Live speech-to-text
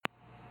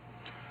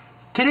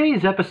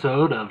Today's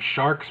episode of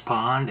Sharks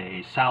Pond,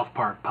 a South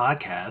Park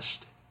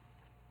podcast,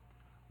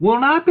 will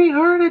not be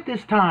heard at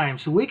this time,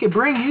 so we can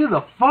bring you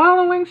the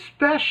following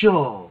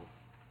special.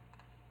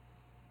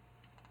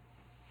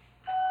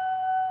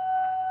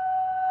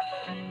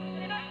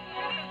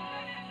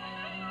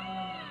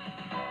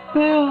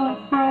 Bill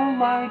and Fro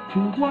like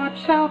to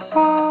watch South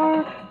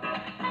Park,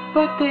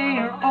 but they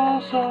are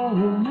also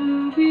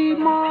movie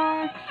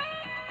marks.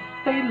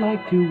 They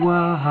like to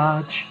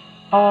watch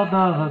all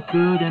the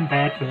good and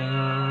bad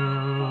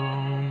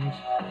films.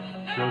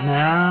 So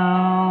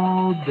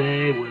now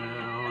they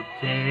will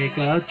take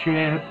a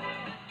trip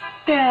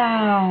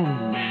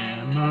down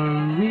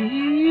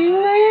memory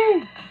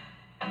lane.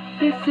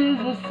 This is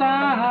a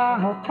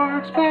South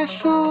Park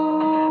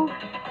special.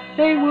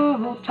 They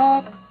will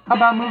talk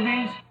about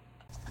movies.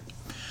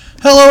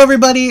 Hello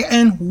everybody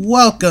and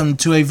welcome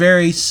to a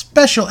very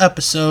special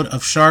episode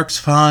of Sharks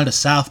Pond, a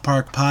South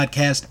Park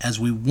podcast, as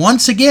we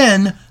once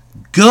again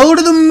go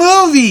to the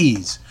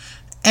movies.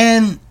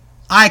 And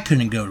I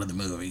couldn't go to the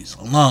movies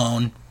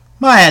alone.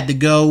 I had to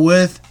go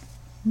with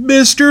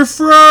Mr.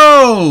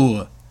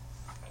 Fro.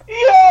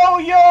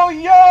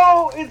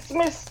 Yo, it's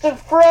Mr.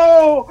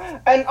 Fro,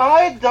 and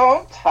I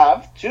don't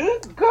have to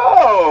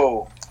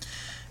go.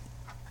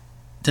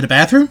 To the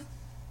bathroom?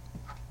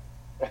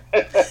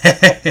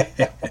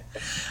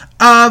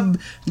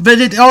 But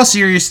in all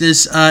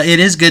seriousness, it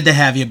is good to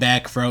have you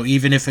back, Fro,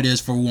 even if it is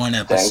for one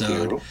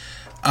episode.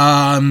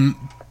 Thank you.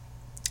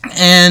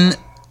 And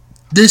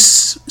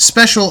this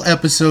special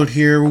episode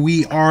here,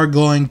 we are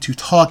going to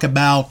talk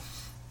about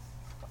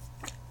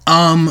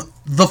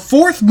the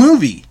fourth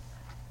movie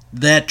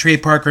that Trey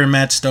Parker and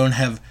Matt Stone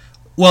have,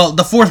 well,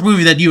 the fourth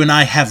movie that you and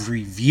I have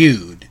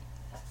reviewed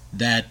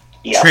that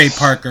Trey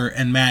Parker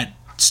and Matt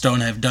Stone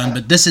have done,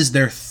 but this is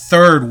their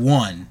third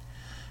one,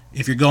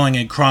 if you're going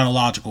in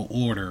chronological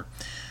order.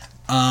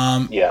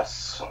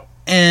 Yes.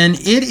 And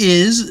it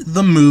is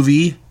the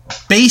movie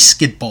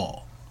Basketball.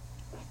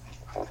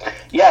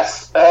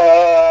 Yes,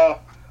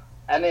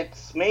 and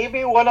it's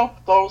maybe one of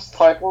those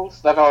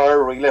titles that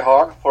are really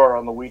hard for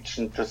a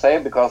Norwegian to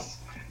say, because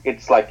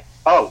it's like,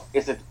 oh,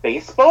 is it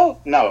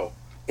baseball? No.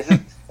 Is it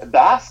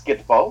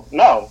basketball?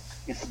 No.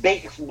 It's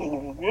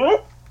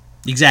baseball.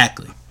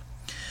 Exactly.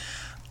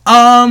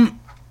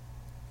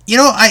 You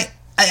know, I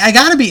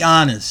gotta be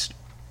honest.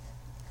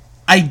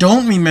 I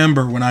don't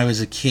remember when I was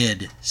a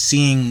kid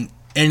seeing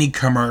any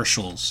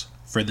commercials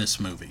for this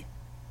movie.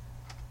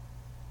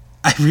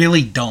 I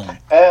really don't.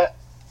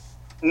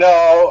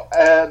 No,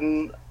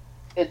 and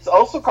it's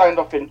also kind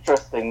of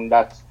interesting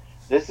that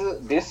this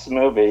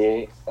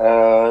movie,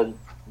 they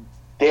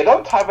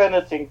don't have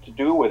anything to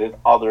do with it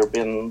other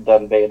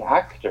than being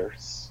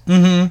actors.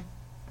 Mm-hmm.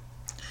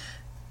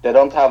 They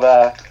don't have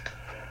a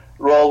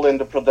role in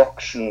the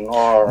production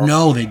or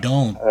no, they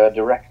don't.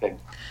 Directing.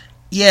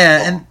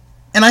 Yeah,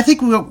 and I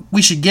think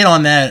we should get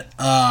on that,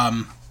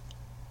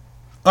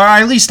 or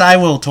at least I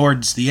will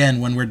towards the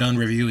end when we're done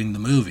reviewing the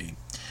movie.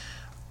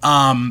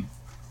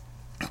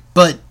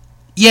 But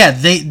yeah,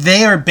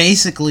 they are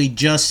basically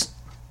just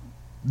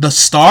the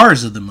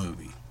stars of the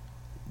movie.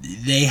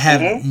 They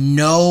have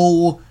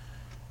no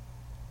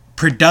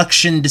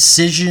production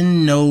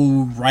decision,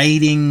 no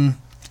writing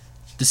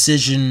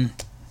decision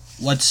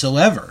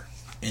whatsoever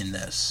in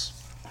this.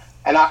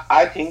 And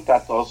I think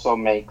that also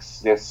makes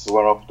this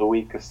one of the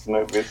weakest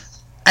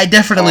movies. I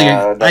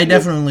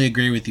definitely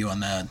agree with you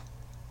on that.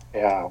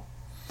 Yeah.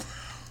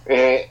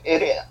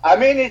 I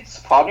mean, it's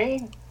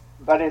funny,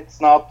 but it's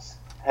not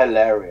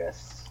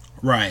hilarious.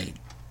 Right.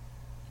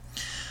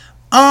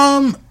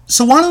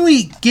 So why don't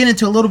we get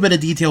into a little bit of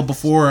detail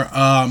before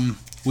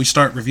we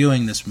start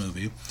reviewing this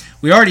movie.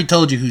 We already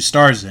told you who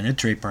stars in it,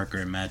 Trey Parker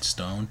and Matt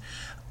Stone.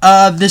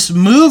 This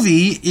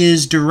movie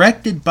is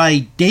directed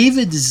by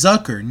David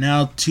Zucker.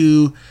 Now,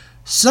 to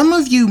some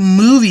of you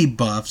movie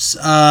buffs,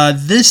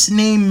 this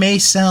name may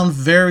sound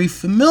very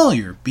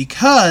familiar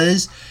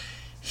because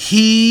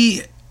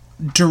he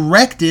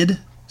directed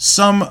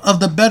some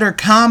of the better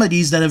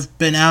comedies that have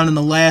been out in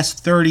the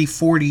last 30,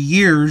 40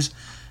 years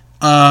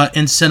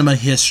in cinema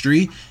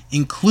history,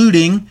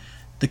 including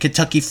the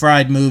Kentucky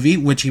Fried Movie,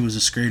 which he was a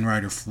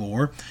screenwriter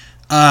for,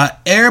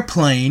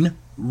 Airplane,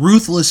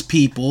 Ruthless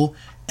People,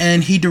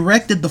 and he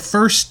directed the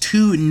first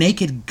two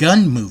Naked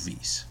Gun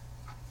movies.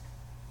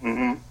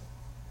 Mm-hmm.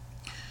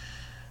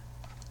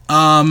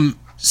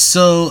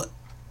 So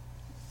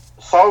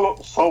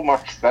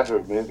much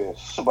better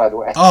movies, by the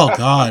way. Oh,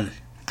 God.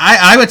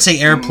 I would say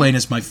Airplane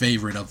is my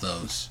favorite of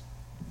those.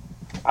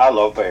 I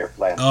love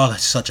Airplane. Oh,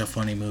 that's such a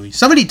funny movie.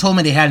 Somebody told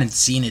me they hadn't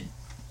seen it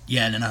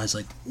yet, and I was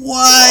like,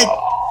 what?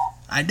 Oh.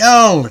 I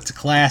know, it's a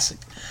classic.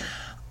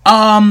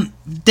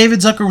 David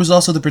Zucker was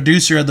also the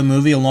producer of the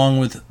movie, along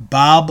with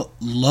Bob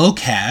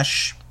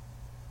Locash.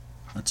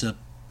 That's an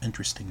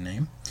interesting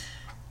name.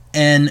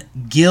 And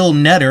Gil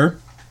Netter.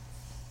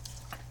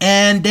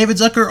 And David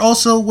Zucker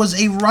also was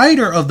a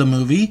writer of the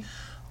movie,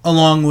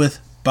 along with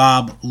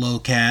Bob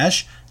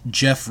Locash,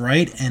 Jeff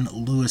Wright, and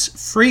Louis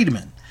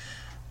Friedman.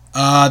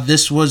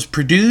 This was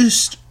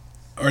produced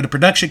or the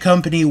production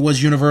company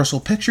was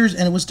Universal Pictures,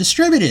 and it was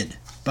distributed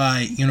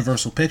by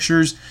Universal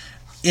Pictures.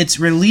 Its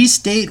release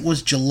date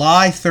was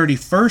July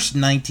 31st,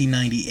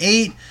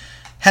 1998.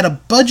 Had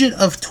a budget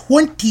of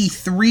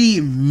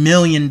 $23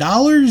 million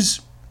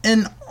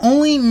and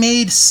only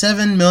made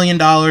 $7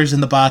 million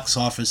in the box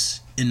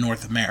office in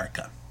North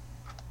America.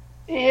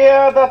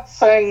 Yeah, that's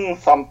saying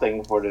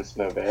something for this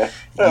movie.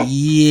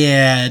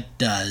 Yeah, it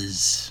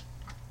does.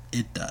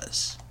 It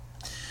does.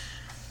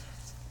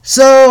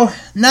 So,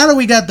 now that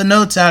we got the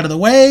notes out of the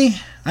way,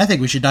 I think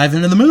we should dive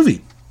into the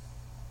movie.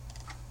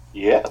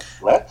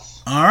 Yes,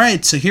 let's.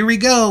 Alright, so here we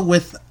go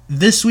with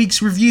this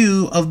week's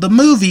review of the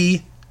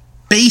movie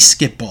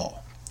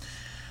Basketball.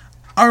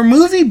 Our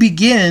movie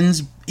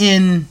begins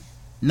in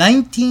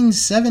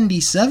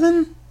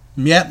 1977?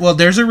 Yeah, well,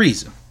 there's a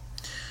reason.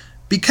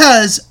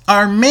 Because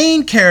our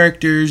main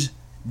characters,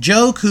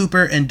 Joe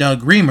Cooper and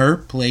Doug Reamer,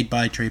 played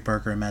by Trey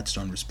Parker and Matt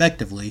Stone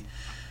respectively,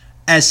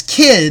 as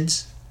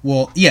kids,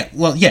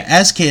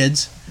 as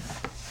kids,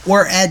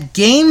 were at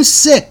Game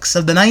 6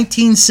 of the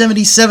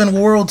 1977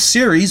 World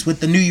Series with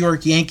the New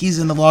York Yankees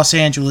and the Los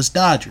Angeles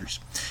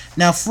Dodgers.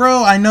 Now,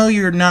 Fro, I know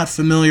you're not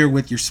familiar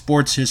with your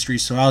sports history,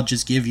 so I'll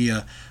just give you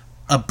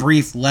a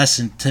brief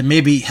lesson to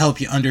maybe help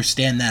you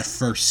understand that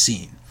first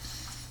scene.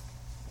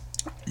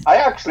 I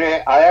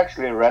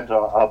actually read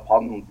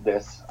upon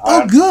this.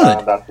 Oh,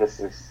 good. That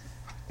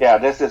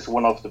this is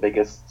one of the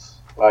biggest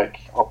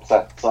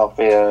upsets of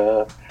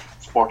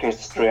sport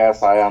history,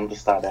 as I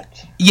understand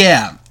it.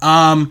 Yeah,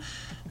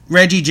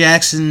 Reggie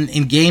Jackson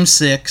in Game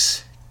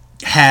 6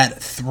 had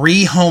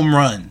 3 home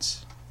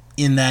runs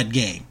in that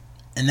game,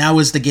 and that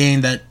was the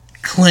game that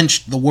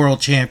clinched the World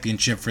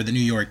Championship for the New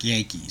York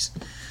Yankees.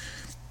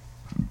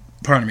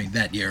 Pardon me,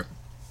 that year.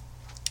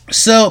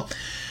 So,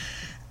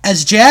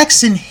 as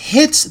Jackson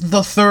hits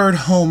the 3rd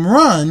home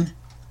run,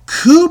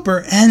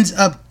 Cooper ends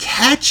up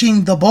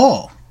catching the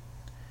ball.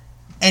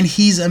 And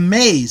he's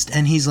amazed.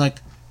 And he's like,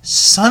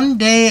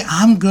 someday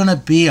I'm going to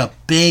be a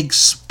big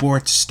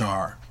sports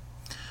star.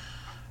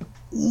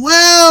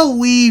 Well,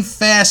 we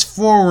fast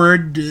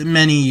forward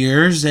many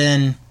years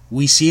and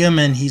we see him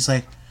and he's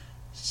like,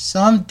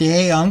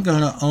 someday I'm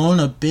going to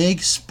own a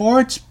big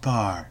sports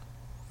bar.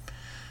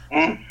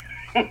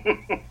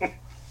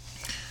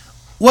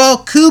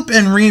 Well, Coop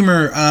and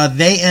Reamer,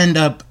 they end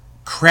up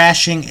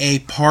crashing a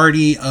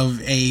party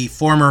of a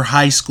former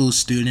high school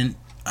student,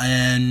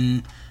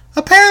 and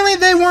apparently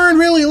they weren't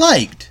really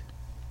liked.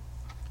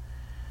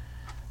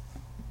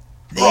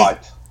 Right.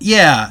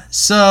 Yeah,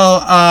 so,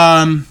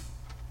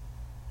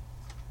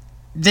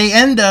 they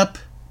end up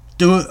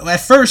at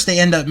first they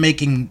end up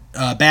making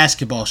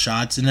basketball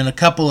shots, and then a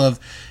couple of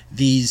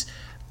these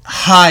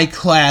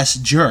high-class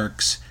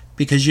jerks,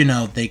 because,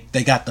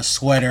 they got the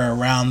sweater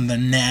around the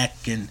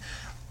neck, and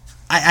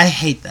I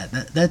hate that.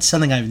 That's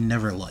something I've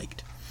never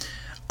liked.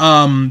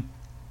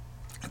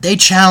 They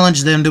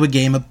challenge them to a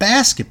game of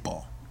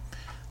basketball.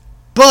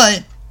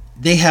 But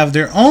they have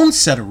their own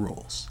set of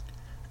rules.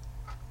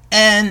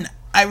 And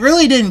I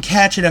really didn't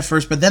catch it at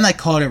first, but then I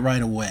caught it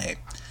right away.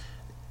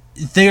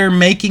 They're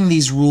making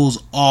these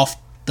rules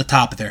off the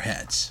top of their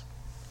heads.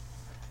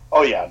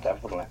 Oh, yeah,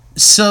 definitely.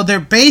 So they're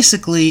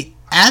basically,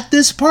 at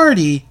this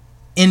party,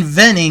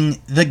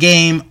 inventing the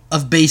game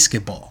of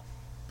basketball.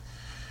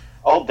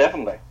 Oh,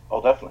 definitely.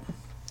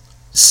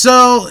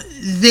 So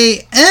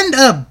they end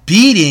up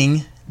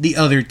beating the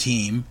other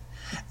team,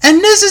 and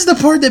this is the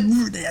part that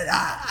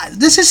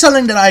this is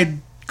something that I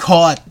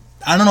caught.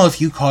 I don't know if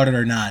you caught it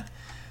or not.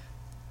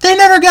 They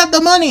never got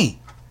the money.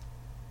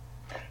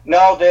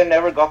 No, they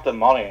never got the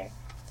money.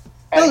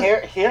 And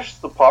here's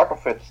the part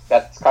of it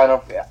that's kind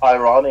of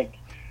ironic.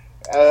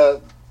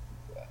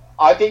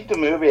 I think the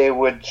movie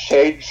would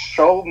change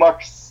so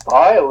much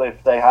style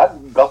if they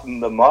hadn't gotten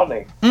the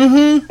money.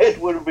 Mm-hmm.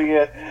 It would be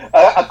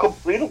a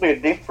completely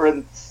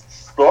different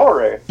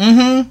story.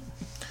 Mm-hmm.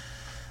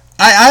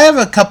 I have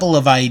a couple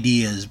of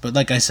ideas, but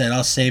like I said,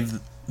 I'll save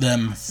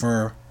them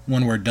for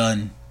when we're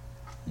done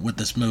with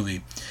this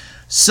movie.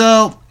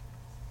 So,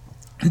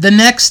 the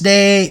next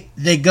day,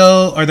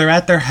 they're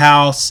at their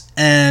house,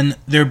 and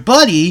their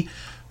buddy,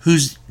 who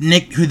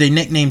they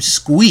nicknamed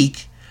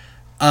Squeak,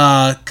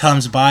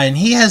 comes by, and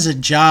he has a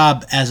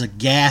job as a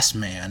gas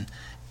man,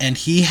 and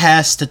he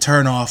has to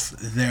turn off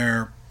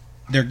their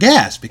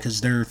gas because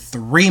they're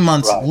 3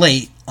 months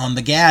late on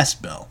the gas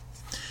bill.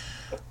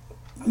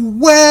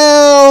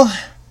 Well,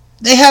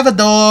 they have a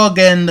dog,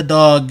 and the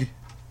dog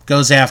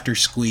goes after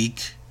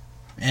Squeak,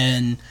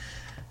 and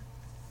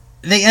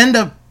they end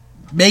up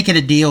making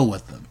a deal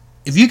with them.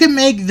 If you can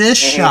make this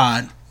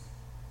shot,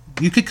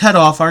 you could cut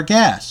off our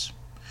gas.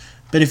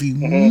 But if you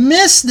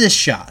miss this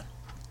shot,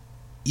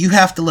 you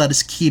have to let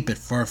us keep it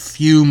for a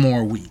few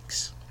more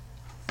weeks.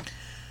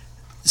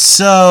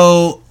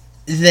 So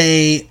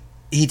he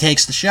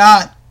takes the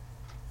shot,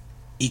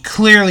 he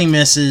clearly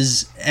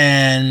misses,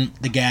 and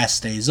the gas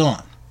stays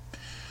on.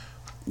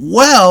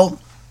 Well,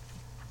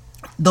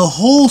 the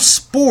whole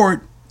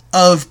sport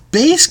of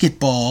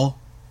basketball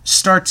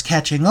starts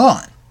catching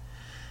on.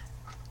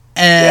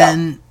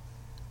 And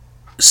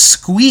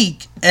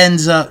Squeak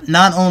ends up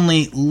not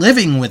only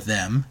living with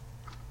them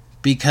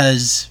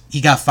because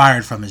he got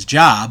fired from his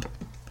job,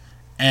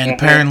 and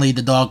apparently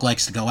the dog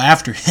likes to go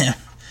after him,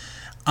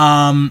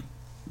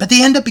 but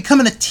they end up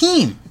becoming a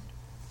team.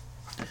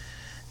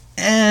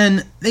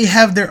 And they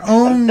have their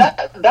own...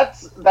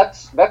 That's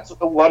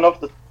one of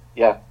the...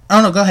 Yeah.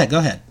 Oh, no, go ahead.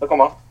 Oh,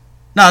 come on.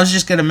 No, I was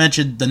just going to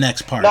mention the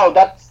next part. No,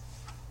 that's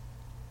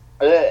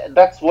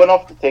one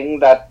of the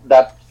things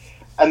that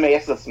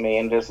amazes me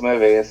in this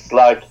movie. Is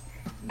like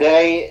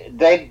they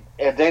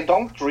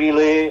don't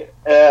really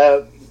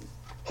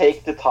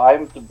take the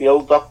time to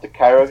build up the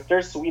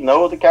characters. We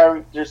know the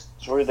characters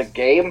through the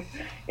game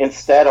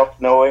instead of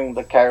knowing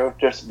the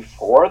characters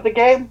before the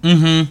game.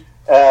 Mm-hmm.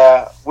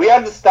 We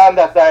understand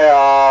that there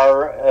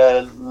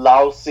are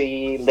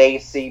lousy,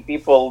 lazy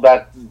people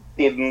that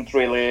didn't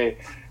really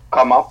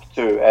come up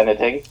to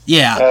anything.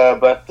 Yeah.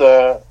 But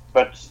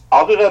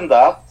other than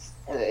that,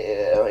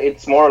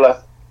 it's more or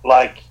less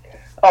like,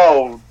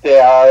 oh, they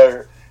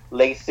are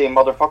lazy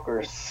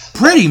motherfuckers.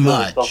 Pretty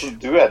much. Doesn't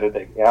do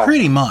anything. Yeah.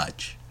 Pretty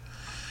much.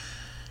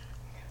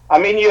 I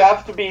mean, you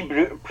have to be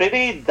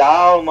pretty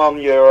down on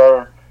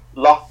your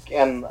luck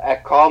and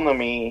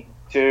economy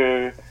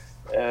to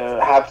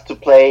have to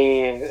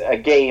play a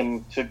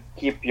game to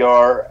keep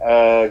your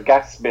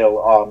gas bill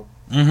on.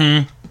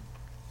 Mm-hmm.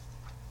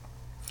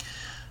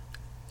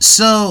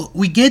 So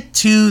we get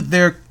to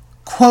their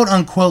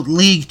quote-unquote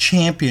league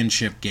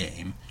championship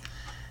game,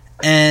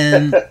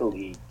 and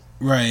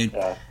right,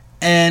 yeah.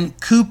 And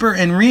Cooper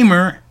and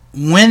Reamer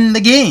win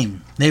the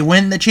game. They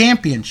win the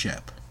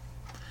championship.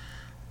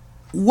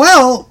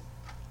 Well,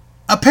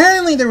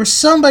 apparently there was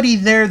somebody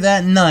there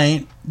that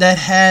night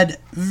that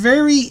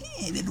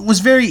was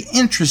very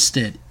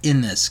interested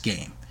in this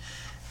game.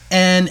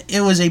 And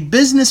it was a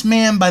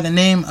businessman by the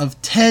name of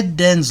Ted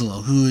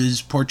Denslow, who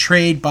is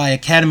portrayed by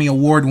Academy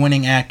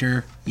Award-winning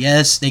actor.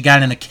 Yes, they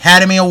got an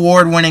Academy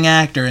Award-winning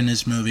actor in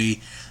this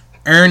movie,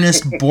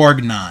 Ernest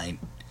Borgnine,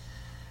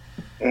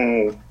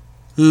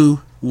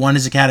 who won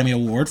his Academy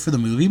Award for the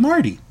movie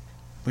Marty,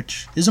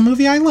 which is a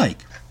movie I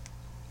like.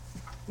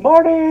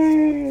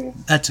 Marty!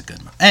 That's a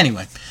good one.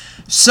 Anyway,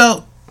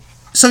 so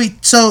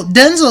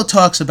Denslow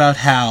talks about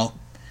how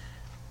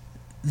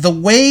the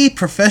way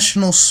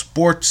professional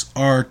sports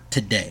are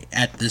today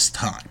at this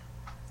time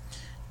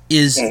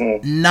is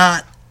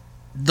not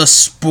the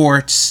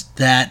sports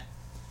that,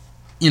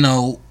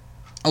 a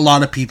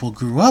lot of people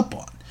grew up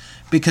on,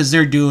 because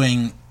they're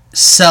doing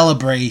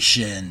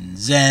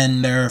celebrations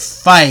and they're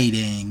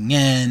fighting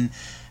and,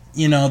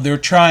 they're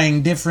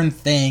trying different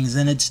things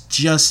and it's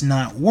just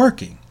not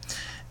working.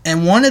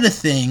 And one of the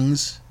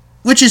things,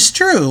 which is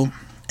true,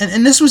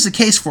 and this was the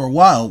case for a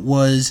while,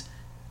 was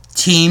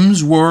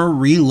teams were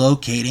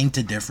relocating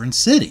to different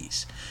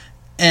cities.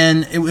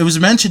 And it was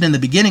mentioned in the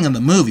beginning of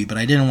the movie, but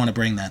I didn't want to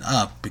bring that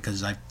up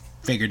because I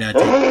figured out...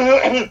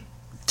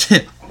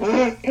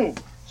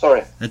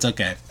 Sorry. That's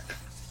okay.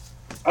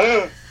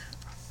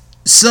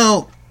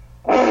 So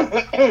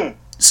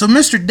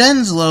Mr.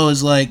 Denslow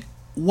is like,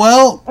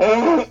 well,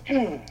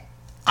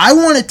 I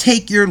want to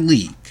take your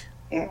league.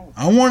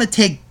 I want to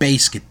take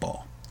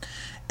basketball.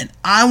 And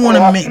I want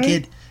to make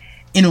it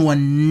into a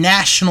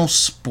national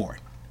sport.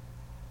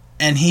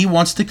 And he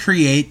wants to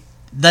create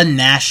the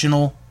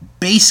National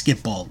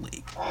Basketball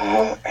League.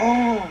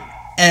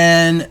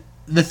 And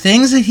the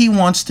things that he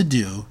wants to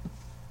do,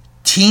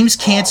 teams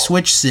can't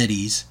switch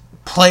cities,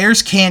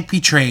 players can't be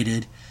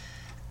traded,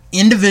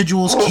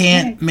 individuals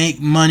can't make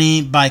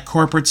money by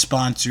corporate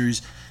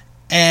sponsors,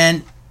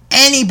 and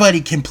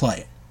anybody can play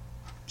it.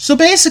 So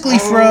basically,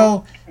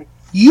 Fro,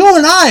 you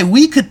and I,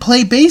 we could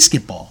play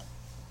basketball.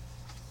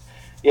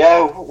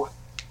 Yeah,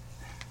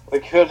 we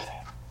could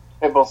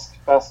play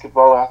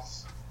basketball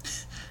as...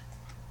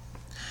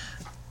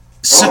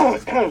 So,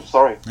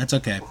 sorry. That's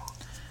okay.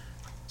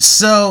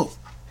 So,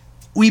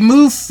 we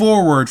move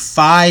forward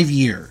 5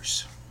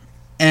 years.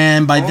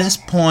 And by this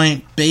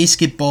point,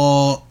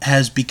 basketball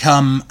has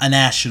become a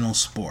national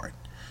sport.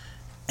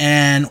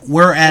 And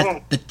we're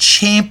at the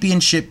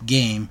championship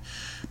game,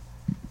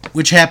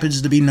 which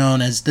happens to be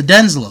known as the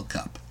Denslow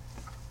Cup.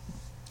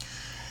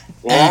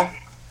 Yeah.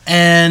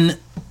 And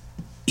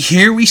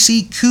here we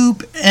see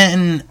Coop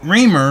and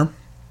Reamer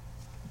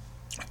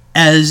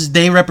as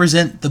they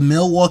represent the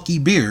Milwaukee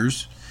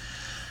Bears.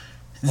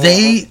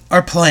 They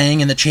are playing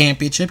in the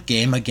championship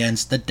game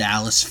against the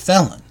Dallas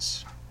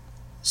Felons.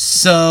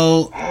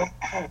 So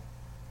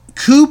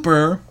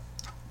Cooper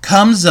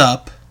comes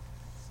up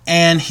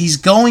and he's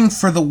going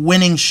for the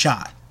winning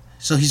shot.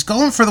 So he's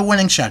going for the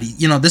winning shot.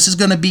 This is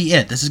going to be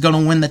it. This is going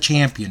to win the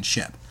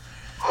championship.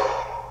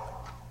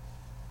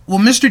 Well,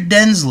 Mr.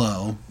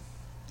 Denslow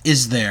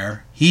is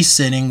there. He's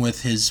sitting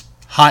with his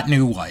hot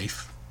new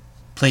wife,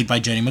 played by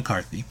Jenny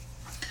McCarthy.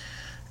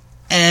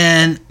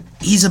 And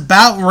he's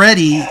about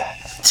ready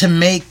to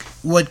make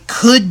what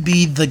could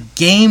be the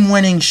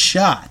game-winning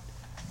shot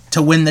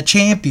to win the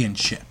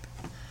championship.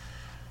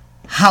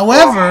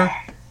 However,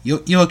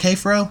 you okay,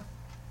 Fro?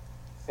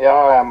 Yeah,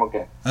 I am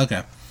okay.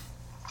 Okay.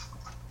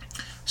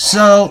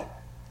 So,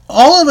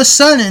 all of a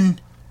sudden,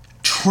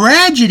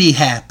 tragedy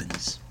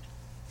happens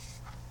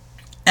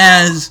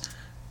as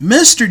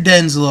Mr.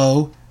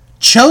 Denslow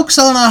chokes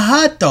on a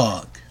hot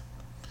dog.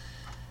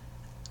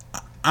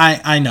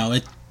 I know,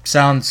 it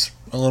sounds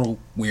a little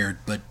weird,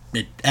 but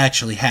it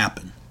actually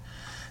happened.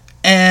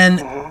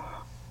 And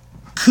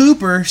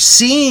Cooper,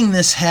 seeing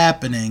this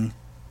happening,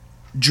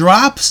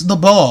 drops the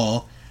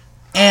ball,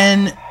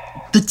 and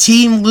the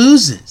team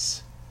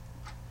loses.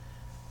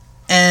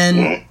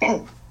 And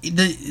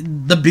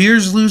the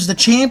Bears lose the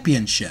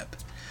championship.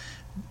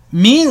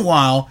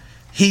 Meanwhile,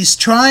 he's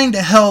trying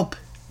to help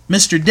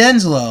Mr.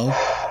 Denslow,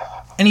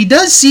 and he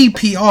does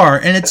CPR,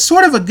 and it's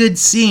sort of a good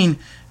scene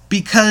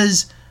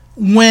because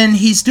when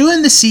he's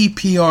doing the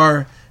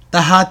CPR,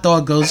 the hot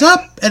dog goes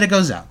up and it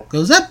goes out.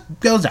 Goes up,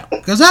 goes out.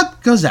 Goes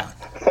up, goes out.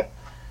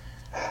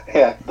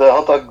 Yeah, the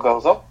hot dog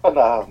goes up and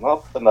down,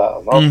 up and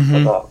down, up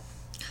and down.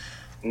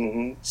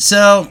 Mm-hmm.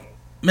 So,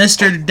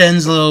 Mr.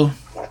 Denslow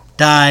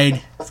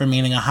died from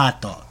eating a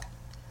hot dog,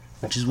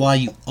 which is why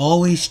you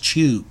always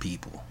chew,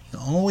 people. You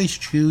always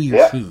chew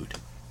your food.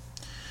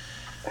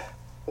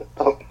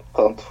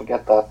 Don't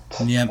forget that.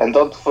 Yep. And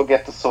don't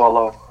forget to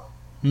swallow.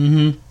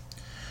 Mm-hmm.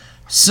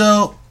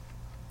 So,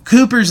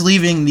 Cooper's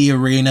leaving the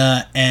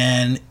arena,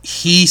 and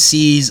he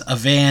sees a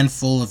van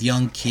full of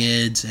young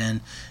kids,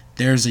 and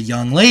there's a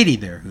young lady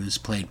there who's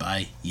played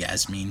by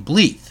Yasmine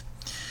Bleeth.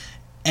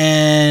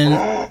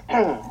 And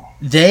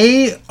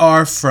they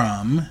are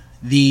from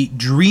the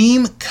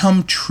Dream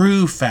Come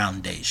True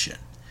Foundation.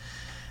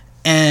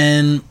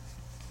 And,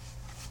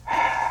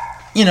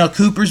 you know,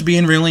 Cooper's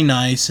being really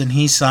nice, and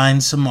he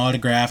signs some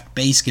autographed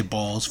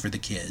basketballs for the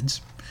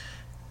kids.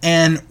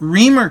 And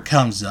Reamer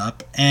comes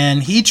up,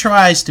 and he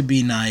tries to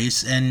be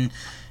nice, and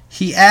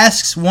he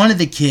asks one of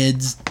the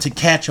kids to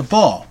catch a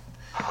ball.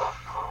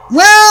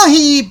 Well,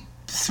 he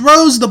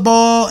throws the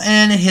ball,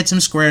 and it hits him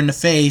square in the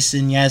face,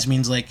 and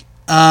Yasmine's like,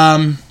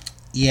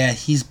 yeah,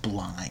 he's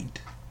blind.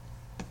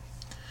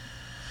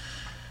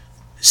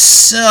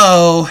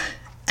 So,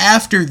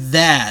 after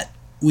that,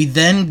 we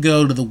then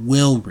go to the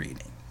will reading.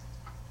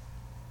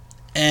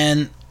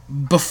 And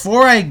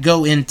before I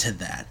go into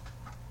that,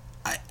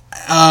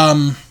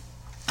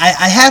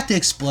 I have to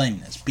explain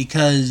this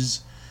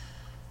because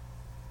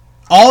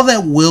all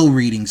that will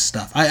reading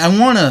stuff, I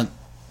want to,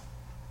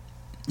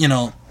 you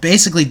know,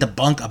 basically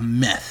debunk a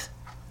myth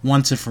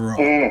once and for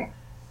all.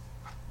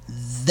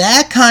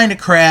 That kind of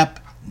crap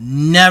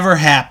never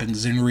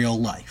happens in real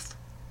life.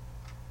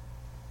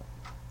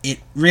 It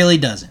really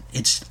doesn't.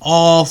 It's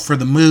all for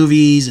the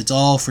movies. It's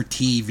all for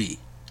TV.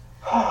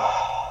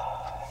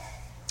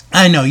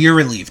 I know, you're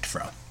relieved,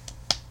 Fro.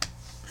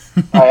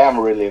 I am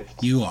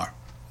relieved. You are.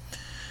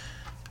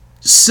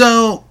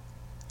 So,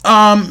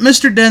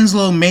 Mr.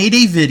 Denslow made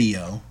a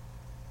video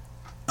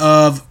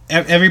of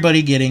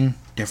everybody getting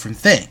different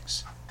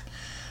things.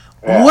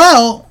 Yeah.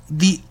 Well,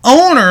 the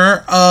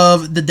owner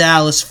of the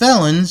Dallas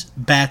Felons,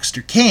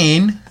 Baxter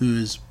Kane, who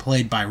is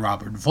played by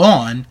Robert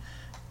Vaughn,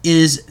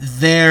 is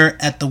there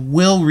at the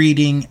will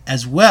reading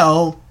as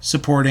well,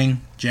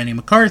 supporting Jenny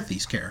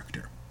McCarthy's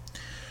character.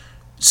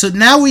 So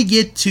now we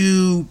get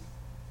to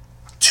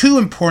two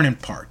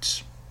important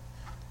parts.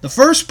 The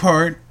first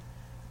part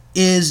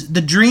is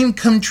the Dream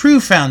Come True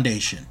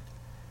Foundation.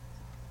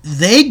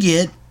 They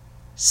get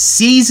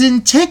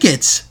season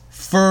tickets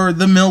for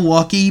the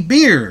Milwaukee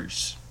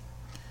Bears,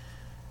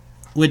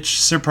 which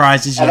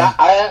surprises you. And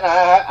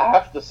I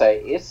have to say,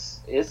 is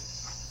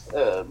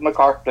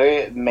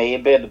McCarthy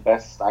maybe the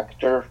best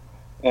actor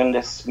in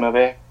this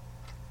movie?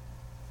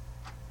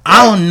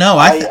 I don't know.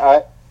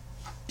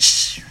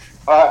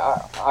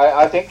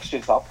 I think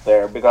she's up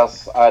there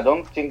because I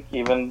don't think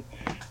even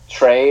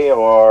Trey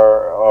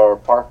or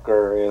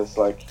Parker is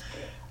like.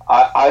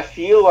 I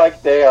feel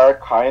like they are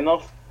kind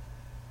of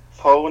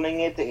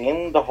phoning it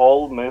in the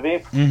whole movie.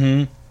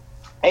 Mm-hmm.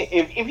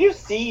 If you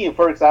see,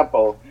 for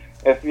example,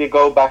 if you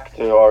go back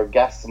to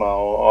Orgasmo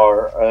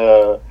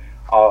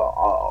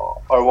or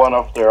one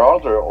of their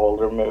other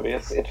older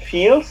movies, it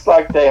feels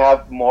like they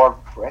have more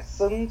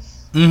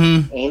presence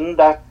in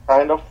that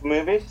kind of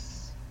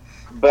movies.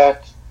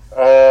 But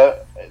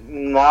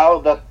now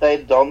that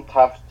they don't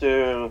have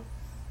to,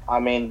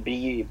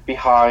 be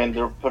behind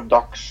the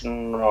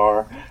production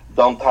or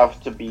don't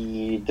have to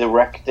be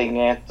directing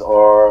it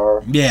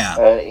or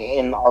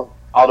in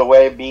other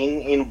way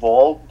being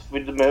involved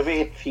with the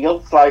movie, it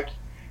feels like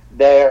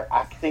their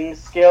acting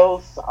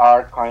skills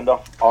are kind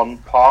of on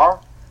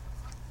par.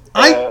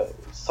 I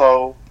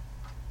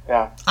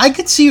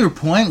could see your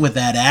point with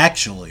that,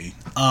 actually.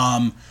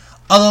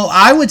 Although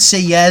I would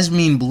say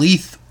Yasmine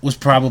Bleeth was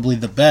probably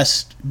the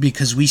best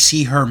because we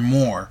see her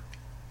more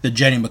than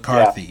Jenny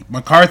McCarthy. Yeah.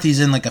 McCarthy's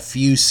in like a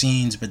few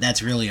scenes, but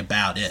that's really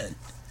about it.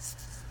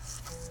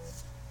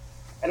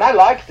 And I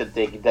like the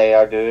dig they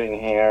are doing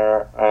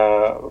here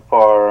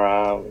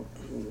for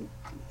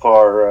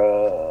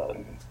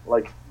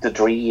like the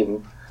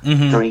Dreams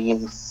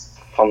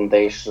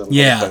Foundation.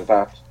 Yeah. Like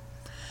that.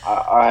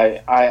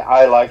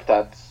 I like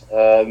that.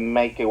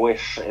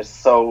 Make-A-Wish is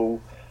so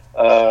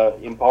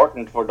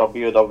important for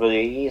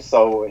WWE,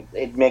 so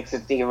it makes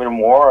it even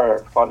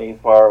more funny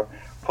for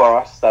for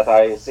us that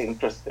is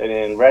interested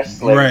in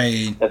wrestling,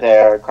 Right. that they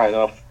are kind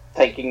of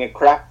taking a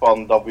crap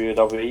on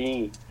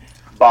WWE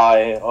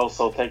by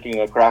also taking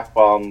a crap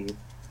on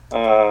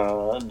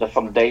the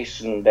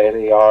foundation that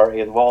they are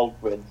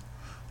involved with.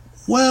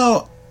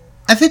 Well,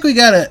 I think we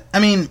gotta. I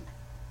mean,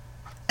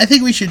 I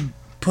think we should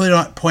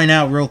point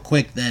out real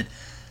quick that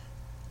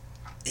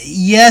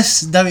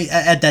yes,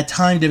 at that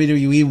time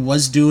WWE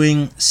was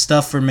doing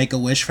stuff for Make a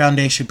Wish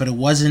Foundation, but it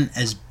wasn't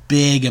as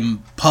big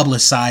and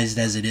publicized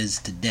as it is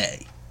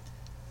today.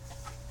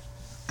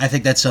 I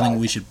think that's something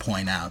we should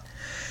point out.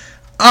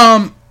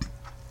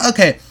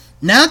 Okay,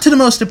 now to the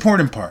most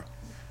important part.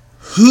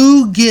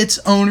 Who gets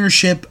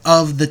ownership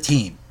of the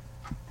team?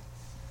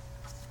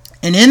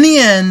 And in the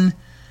end,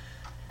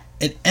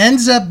 it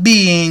ends up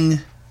being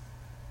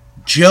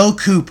Joe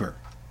Cooper.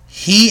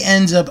 He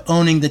ends up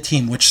owning the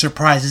team, which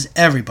surprises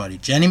everybody.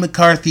 Jenny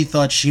McCarthy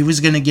thought she was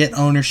going to get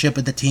ownership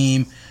of the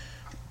team,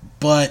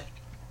 but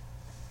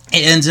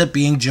it ends up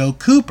being Joe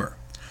Cooper.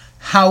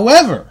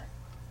 However,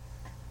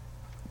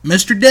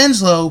 Mr.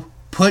 Denslow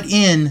put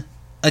in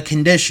a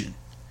condition.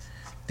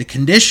 The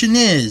condition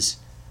is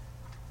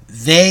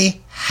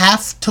they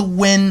have to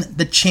win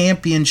the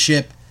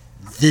championship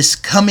this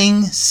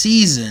coming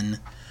season,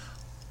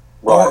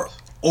 Right.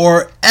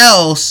 or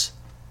else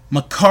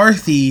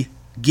McCarthy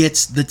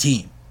gets the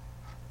team.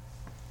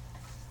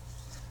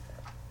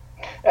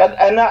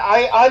 And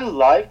I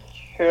like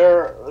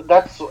her.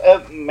 That's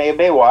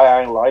maybe why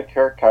I like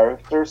her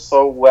character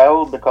so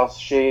well, because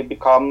she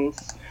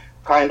becomes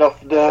kind of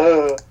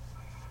the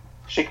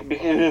she becomes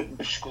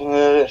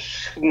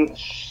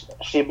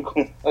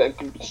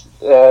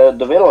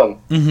the villain.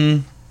 Mm-hmm.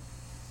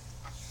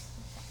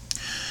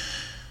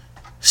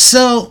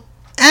 So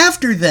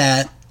after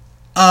that,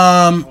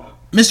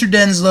 Mr.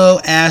 Denslow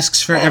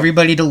asks for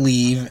everybody to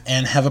leave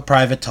and have a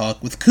private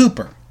talk with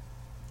Cooper.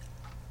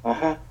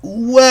 Uh-huh.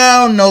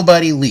 Well,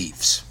 nobody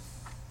leaves.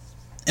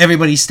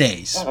 Everybody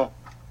stays. Uh-huh.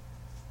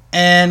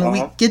 And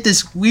we get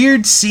this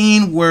weird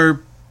scene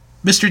where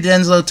Mr.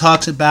 Denslow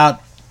talks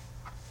about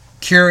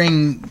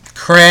curing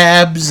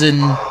crabs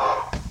and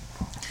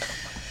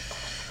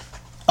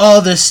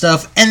all this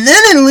stuff. And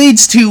then it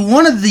leads to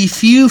one of the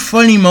few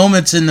funny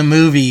moments in the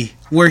movie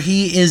where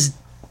he is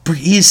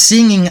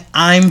singing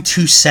 "I'm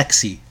Too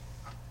Sexy."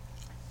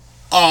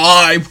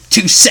 I'm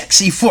too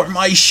sexy for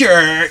my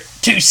shirt.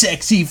 Too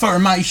sexy for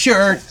my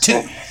shirt.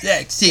 Too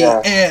sexy.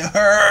 Yeah. It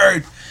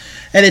hurt.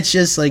 And it's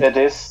just like... It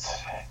is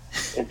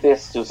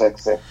too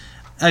sexy.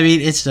 I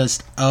mean, it's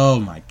just... Oh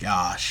my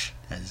gosh.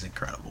 That is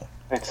incredible.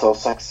 It's so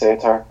sexy,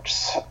 it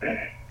hurts.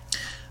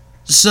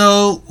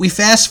 So, we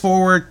fast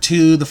forward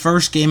to the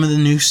first game of the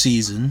new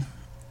season.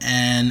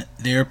 And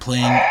they're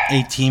playing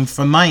a team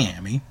from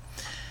Miami.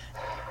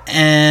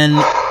 And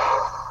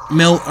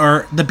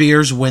the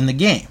Bears win the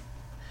game.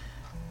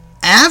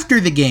 After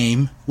the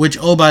game, which,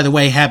 oh, by the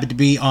way, happened to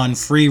be on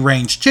Free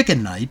Range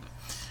Chicken Night,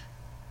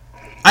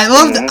 I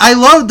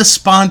love the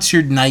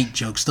sponsored night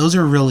jokes. Those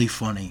are really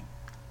funny.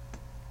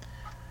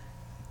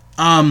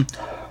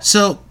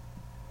 So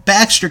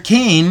Baxter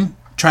Kane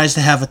tries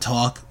to have a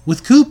talk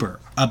with Cooper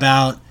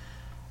about,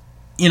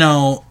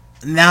 now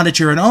that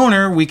you're an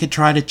owner, we could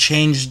try to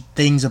change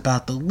things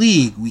about the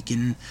league. We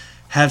can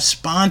have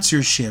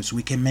sponsorships.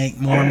 We can make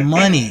more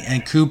money.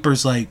 And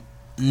Cooper's like,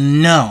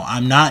 no,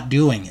 I'm not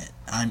doing it.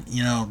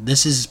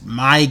 This is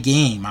my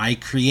game. I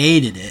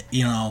created it.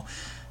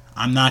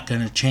 I'm not going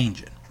to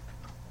change it.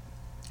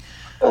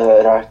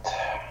 Right.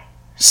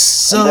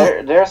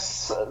 So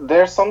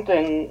there's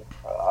something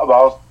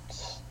about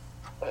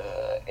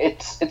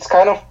it's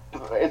kind of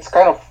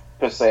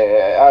pussy.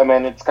 I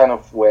mean, it's kind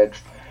of weird.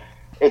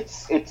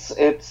 It's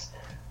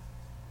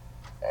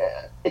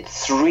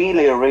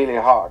really, really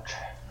hard.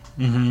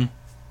 Mm-hmm.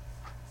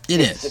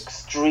 It's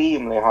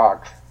extremely hard.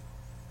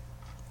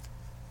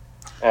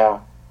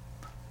 Yeah.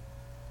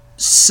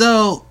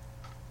 So,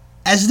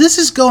 as this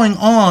is going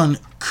on,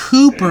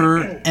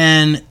 Cooper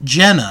and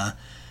Jenna,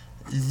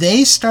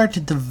 they start to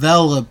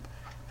develop,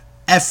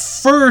 at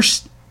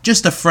first,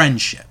 just a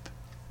friendship.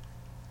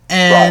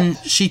 And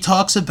she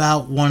talks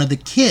about one of the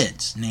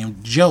kids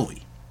named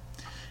Joey.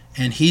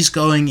 And he's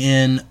going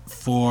in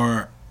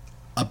for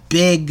a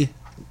big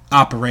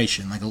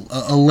operation, like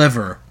a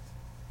liver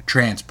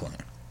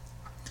transplant.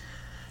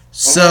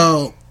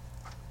 So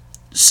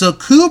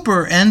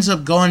Cooper ends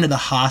up going to the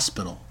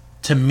hospital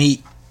to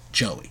meet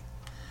Joey.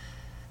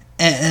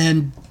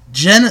 And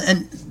Jenna,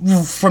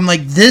 and from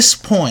this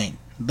point,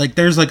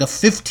 there's a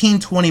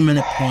 15-20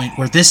 minute point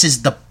where this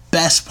is the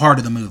best part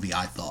of the movie,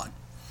 I thought.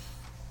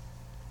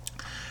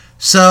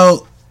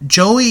 So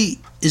Joey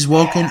is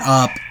woken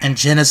up and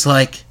Jenna's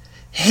like,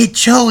 "Hey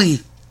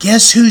Joey,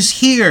 guess who's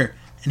here?"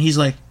 And he's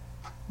like,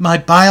 "My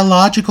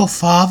biological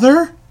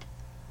father?"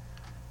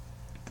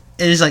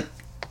 And he's like,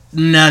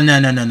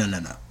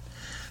 No.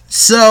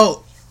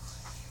 So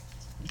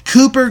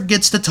Cooper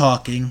gets to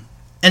talking,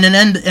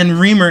 and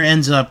Reamer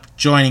ends up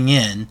joining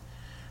in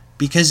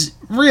because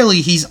really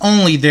he's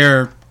only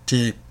there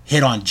to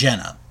hit on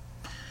Jenna.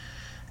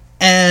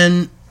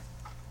 And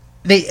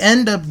they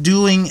end up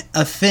doing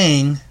a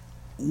thing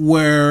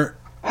where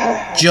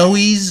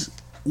Joey's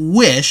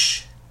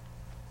wish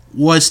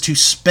was to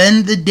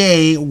spend the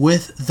day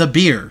with the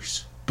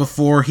Beers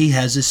before he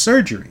has his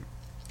surgery.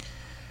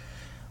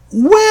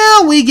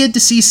 Well, we get to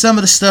see some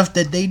of the stuff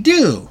that they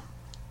do.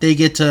 They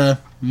get to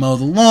mow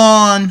the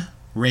lawn,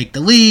 rake the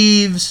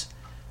leaves,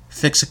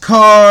 fix a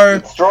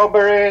car,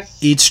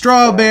 eat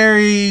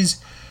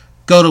strawberries,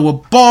 go to a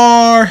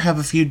bar, have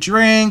a few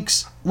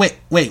drinks. Wait,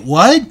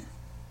 what?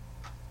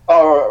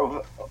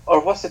 Or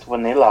was it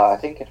vanilla? I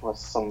think it was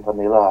some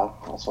vanilla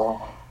as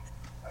well.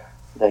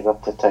 They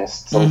got to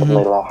taste some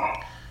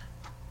vanilla.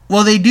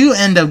 Well, they do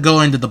end up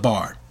going to the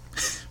bar.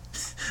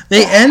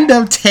 They end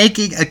up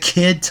taking a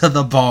kid to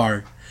the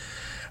bar.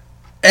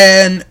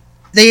 And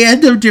they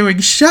end up doing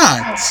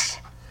shots.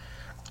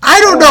 I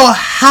don't know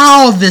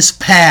how this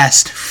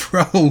passed,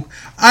 bro.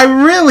 I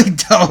really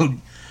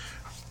don't.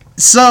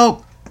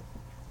 So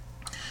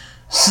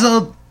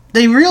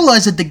they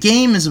realize that the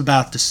game is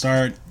about to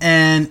start,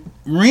 and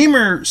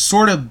Reamer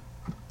sort of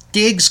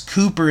digs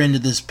Cooper into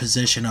this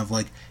position of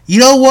like, you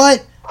know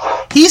what?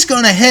 He's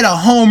going to hit a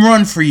home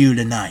run for you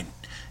tonight.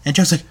 And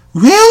Joe's like,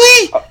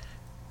 really?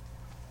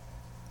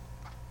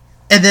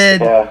 And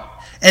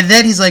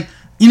then he's like,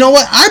 you know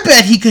what? I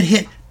bet he could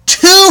hit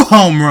 2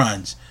 home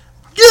runs.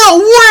 No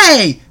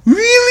way!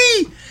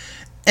 Really?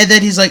 And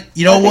then he's like,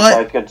 you know what?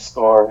 I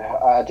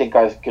think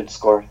I could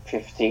score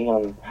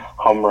 15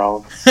 home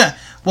runs.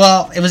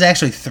 Well, it was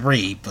actually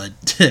 3, but...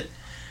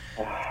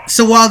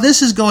 So while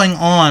this is going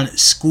on,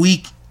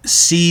 Squeak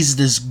sees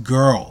this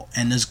girl,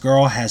 and this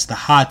girl has the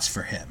hots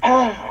for him.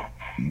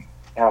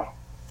 Yeah.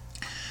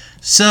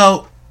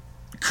 So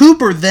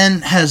Cooper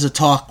then has a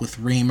talk with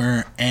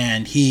Reamer,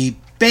 and he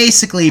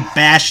basically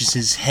bashes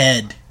his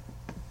head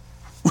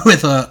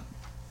with a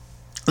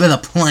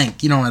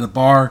plank, at a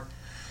bar,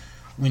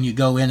 when you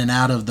go in and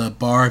out of the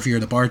bar if you're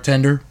the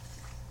bartender.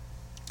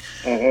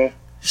 Mm-hmm.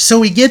 So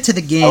we get to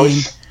the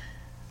game.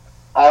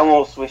 I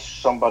almost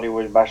wish somebody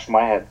would bash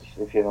my head,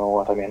 if you know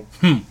what I mean.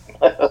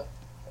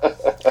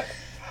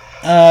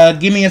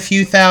 Give me a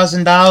few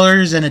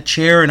 $1,000s and a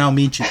chair, and I'll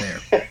meet you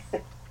there.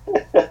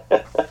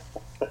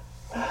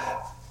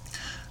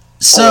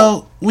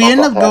 So we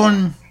end up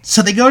going.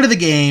 So they go to the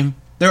game.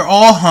 They're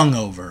all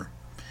hungover,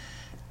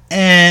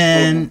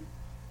 and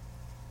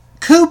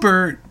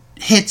Cooper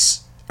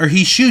shoots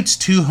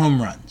 2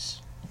 home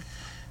runs.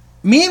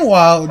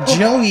 Meanwhile,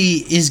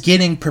 Joey is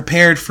getting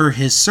prepared for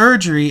his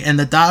surgery, and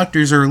the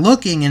doctors are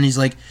looking, and he's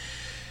like,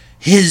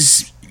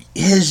 his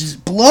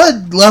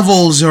blood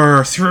levels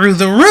are through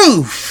the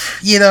roof.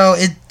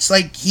 It's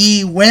like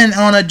he went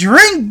on a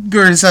drink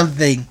or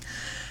something.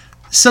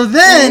 So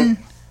then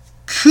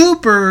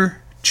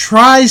Cooper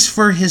tries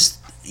to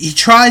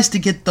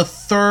get the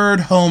 3rd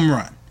home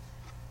run,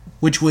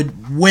 which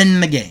would win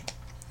the game.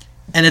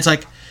 And it's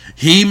like,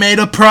 he made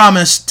a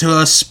promise to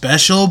a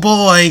special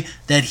boy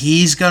that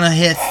he's going to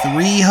hit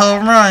 3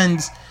 home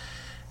runs.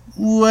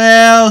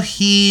 Well,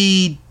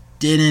 he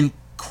didn't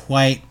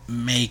quite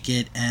make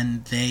it,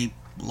 and they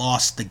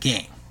lost the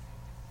game.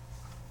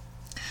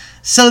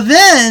 So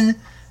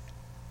then,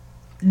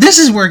 this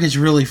is where it gets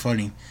really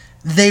funny.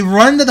 They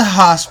run to the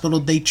hospital.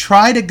 They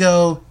try to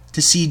go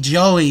to see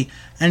Joey,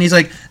 and he's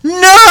like,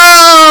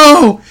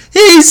 no!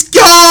 He's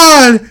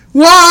gone!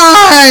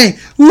 Why?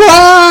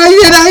 Why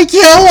did I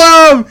kill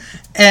him?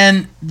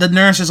 And the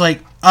nurse is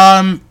like,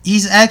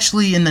 he's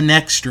actually in the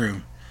next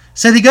room.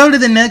 So they go to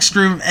the next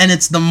room, and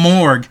it's the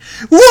morgue.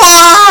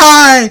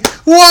 Why?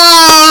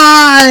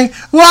 Why?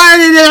 Why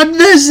did I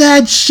miss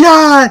that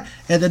shot?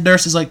 And the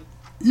nurse is like,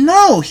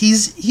 no,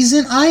 he's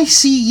in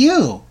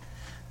ICU.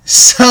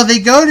 So they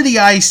go to the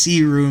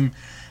IC room,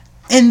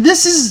 and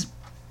this is...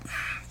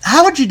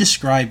 How would you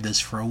describe this,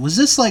 Fro? Was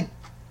this like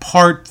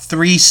part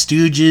Three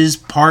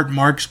Stooges, part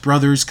Marx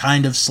Brothers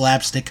kind of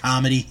slapstick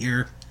comedy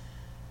here?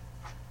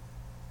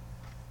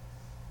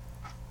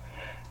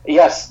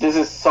 Yes, this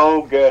is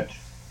so good.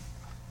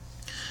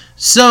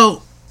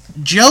 So,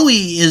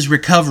 Joey is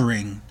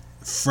recovering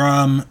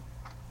from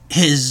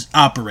his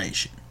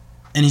operation,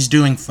 and he's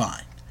doing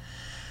fine.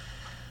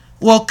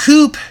 Well,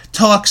 Coop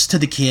talks to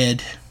the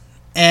kid,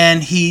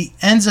 and he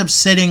ends up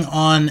sitting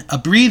on a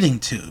breathing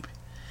tube.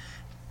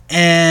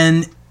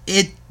 And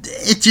it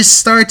just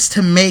starts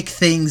to make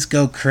things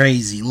go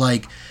crazy.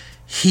 Like,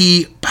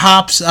 he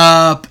pops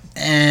up,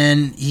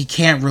 and he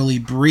can't really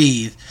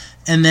breathe.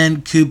 And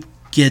then Coop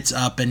gets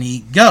up, and he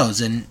goes,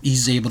 and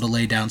he's able to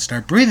lay down and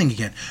start breathing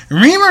again.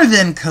 Reamer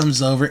then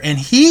comes over, and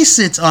he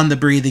sits on the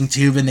breathing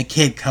tube, and the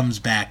kid comes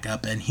back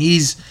up, and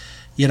he's,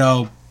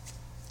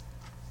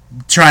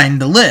 trying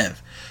to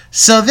live.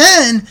 So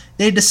then,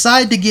 they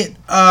decide to get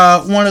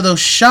one of those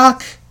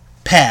shock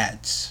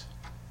pads.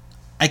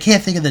 I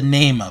can't think of the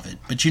name of it,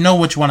 but you know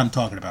which one I'm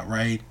talking about,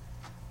 right?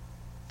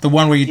 The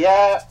one where you...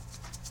 Yeah.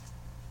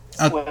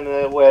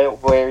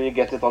 Where you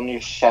get it on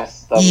your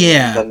chest,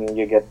 and then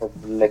you get the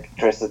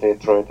electricity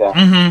through it, yeah.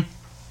 Mm-hmm.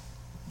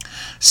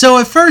 So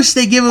at first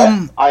they give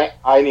him...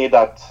 I need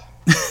that.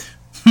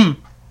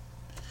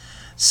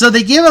 So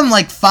they give him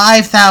like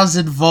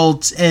 5,000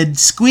 volts, and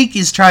Squeak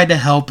is trying to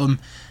help him,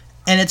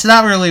 and it's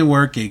not really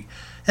working.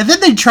 And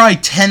then they try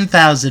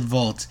 10,000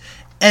 volts.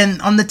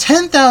 And on the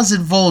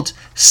 10,000 volts,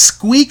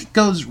 Squeak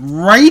goes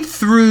right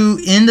through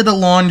into the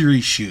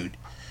laundry chute.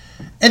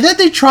 And then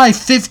they try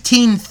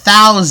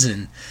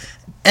 15,000.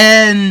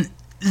 And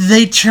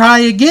they try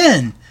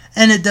again.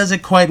 And it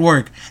doesn't quite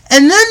work.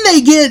 And then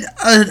they get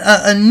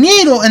a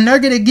needle and they're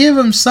going to give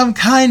him some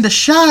kind of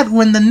shot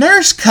when the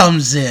nurse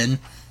comes in.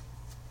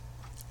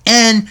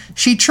 And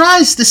she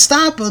tries to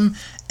stop him.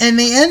 And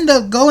they end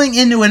up going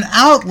into an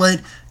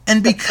outlet.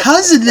 And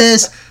because of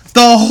this,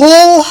 the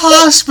whole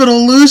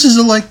hospital loses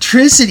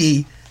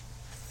electricity.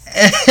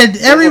 And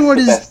everyone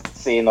is... This is the best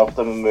scene of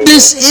the movie.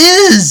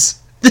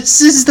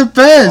 This is the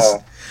best.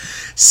 Yeah.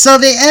 So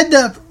they end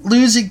up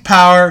losing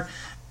power.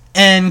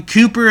 And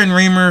Cooper and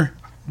Reamer,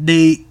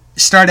 they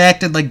start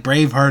acting like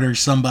Braveheart or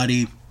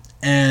somebody.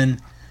 And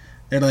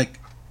they're like,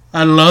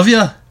 I love you.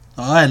 Oh,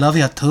 I love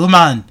you too,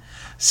 man.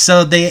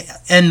 So they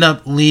end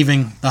up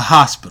leaving the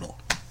hospital.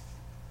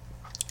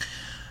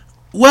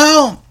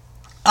 Well,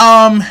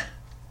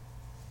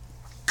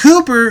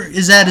 Cooper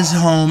is at his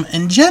home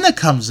and Jenna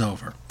comes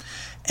over.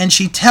 And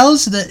she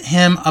tells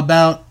him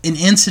about an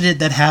incident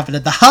that happened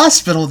at the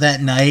hospital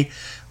that night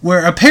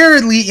where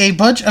apparently a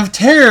bunch of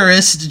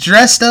terrorists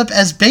dressed up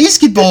as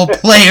basketball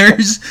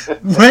players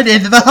went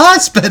into the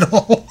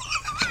hospital.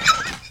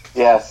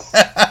 Yes.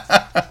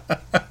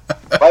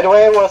 By the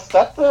way, was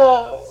that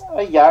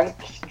a Yank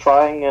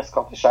trying a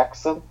Scottish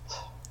accent?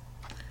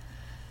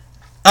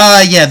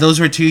 Yeah, those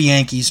were two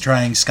Yankees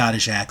trying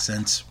Scottish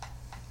accents.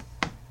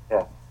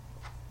 Yeah.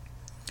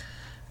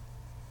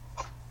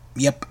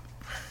 Yep.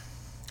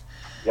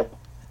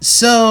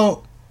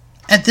 So,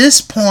 at this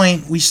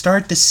point, we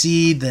start to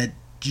see that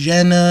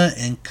Jenna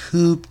and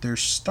Coop, they're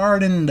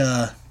starting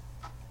to,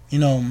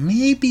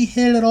 maybe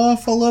hit it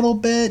off a little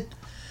bit.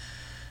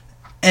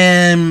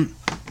 And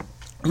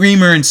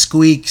Reamer and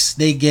Squeaks,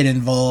 they get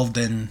involved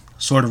and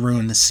sort of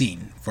ruin the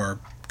scene for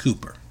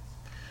Cooper.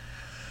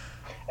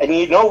 And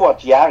you know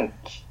what Yank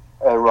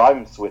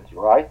rhymes with,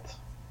 right?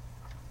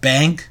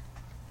 Bank?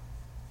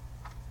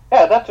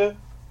 Yeah, that too.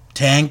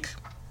 Tank?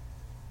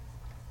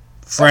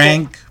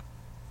 Frank? Okay.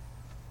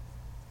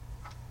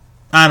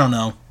 I don't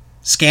know.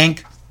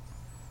 Skank?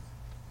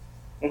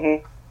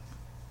 Mm-hmm.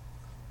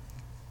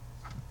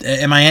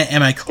 Am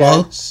I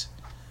close?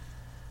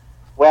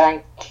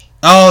 Wank.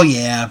 Oh,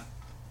 yeah.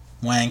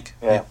 Wank.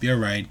 Yeah. Yep, you're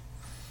right.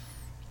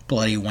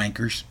 Bloody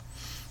wankers.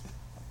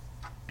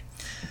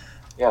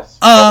 Yes.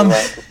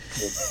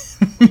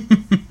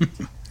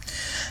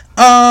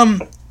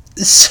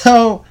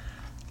 So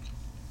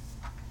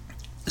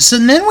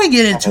then we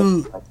get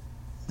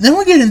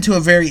into a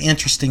very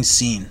interesting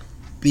scene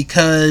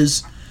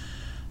because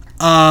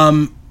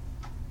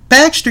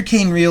Baxter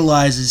Kane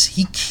realizes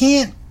he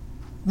can't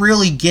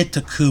really get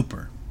to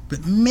Cooper,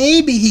 but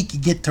maybe he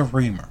could get to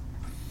Reamer.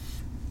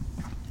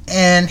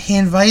 And he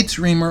invites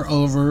Reamer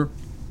over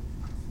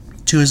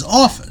to his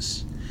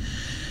office.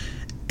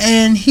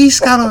 And he's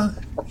got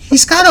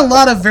a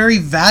lot of very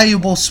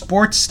valuable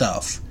sports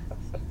stuff.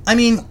 I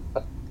mean,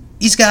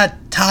 he's got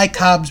Ty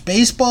Cobb's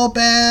baseball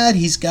bat,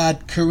 he's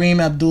got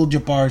Kareem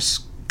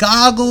Abdul-Jabbar's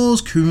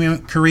goggles,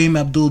 Kareem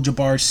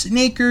Abdul-Jabbar's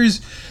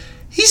sneakers.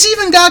 He's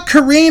even got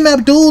Kareem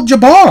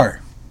Abdul-Jabbar.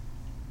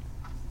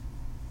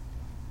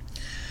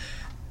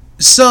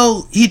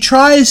 So he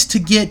tries to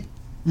get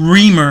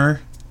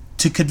Reamer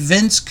to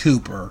convince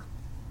Cooper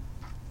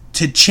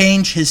to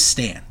change his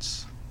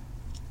stance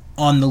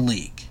on the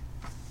league,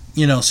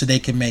 so they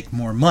can make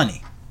more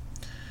money.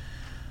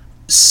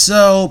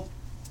 So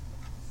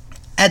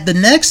at the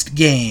next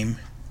game,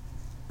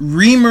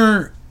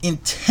 Reamer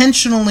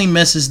intentionally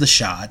misses the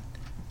shot,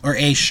 or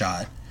a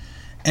shot,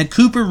 and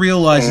Cooper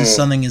realizes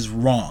something is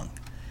wrong.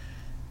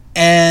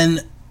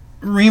 And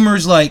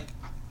Reamer's like,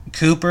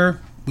 Cooper,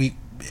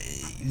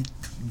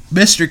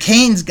 Mr.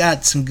 Kane's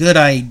got some good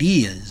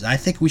ideas. I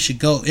think we should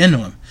go into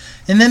him.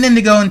 And then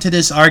they go into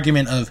this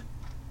argument of,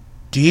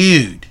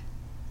 dude.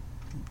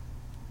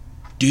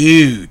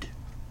 And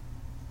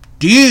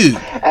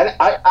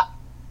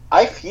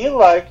I feel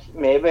like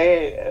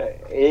maybe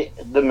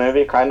the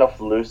movie kind of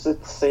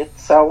loses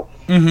itself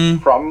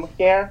from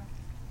here.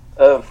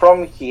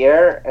 From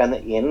here and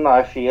in,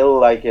 I feel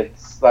like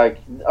it's like,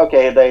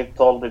 okay, they've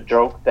told the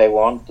joke they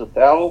want to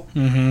tell,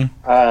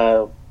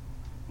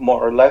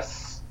 more or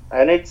less.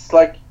 And it's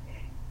like,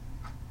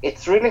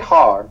 it's really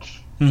hard.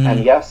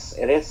 And yes,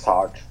 it is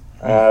hard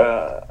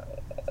to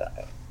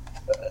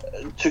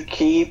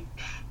keep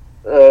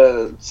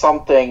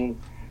something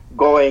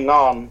going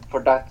on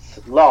for that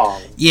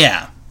long.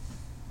 Yeah.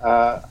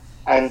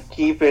 And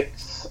keep it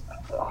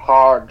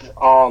hard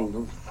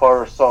on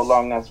for so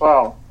long as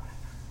well.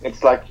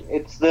 It's like,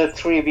 it's the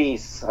 3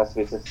 Bs, as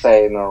we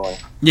say in Norway.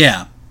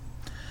 Yeah.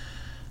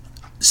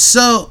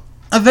 So,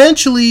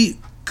 eventually,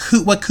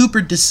 what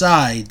Cooper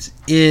decides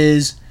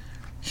is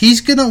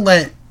he's going to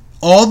let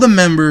all the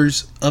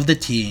members of the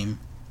team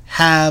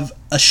have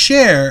a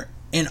share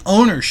in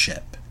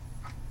ownership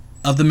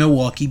of the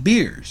Milwaukee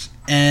Bears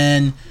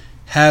and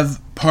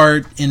have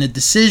part in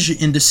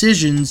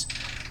decisions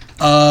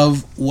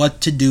of what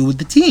to do with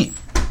the team.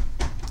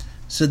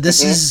 So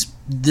this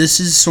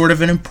is sort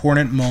of an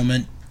important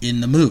moment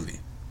in the movie.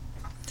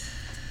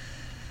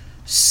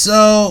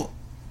 So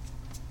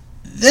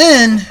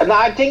then, and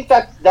I think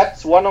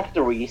that's one of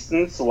the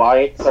reasons why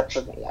it's such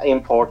an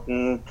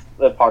important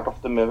part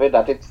of the movie,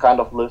 that it kind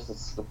of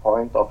loses the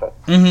point of it.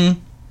 Mm-hmm.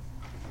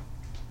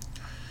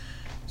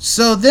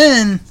 So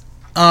then,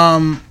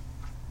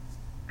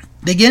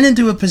 they get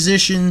into a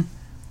position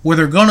where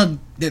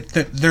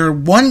they're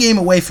one game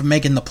away from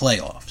making the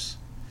playoffs.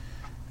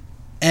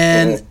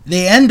 And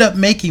they end up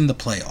making the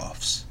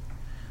playoffs.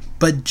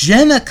 But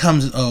Jenna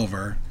comes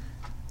over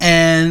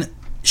and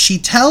she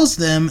tells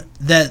them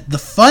that the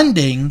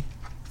funding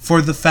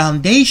for the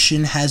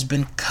foundation has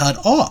been cut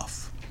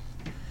off.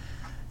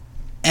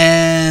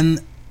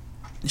 And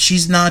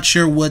she's not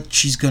sure what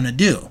she's going to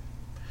do.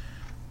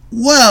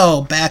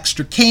 Well,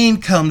 Baxter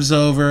Kane comes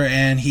over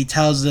and he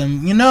tells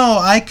them,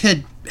 I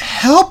could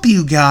help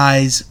you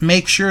guys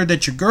make sure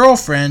that your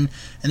girlfriend,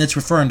 and it's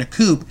referring to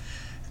Coop,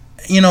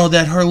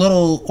 that her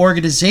little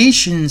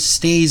organization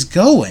stays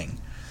going.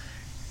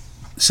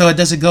 So it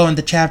doesn't go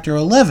into chapter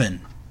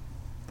 11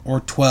 or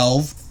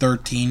 12,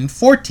 13,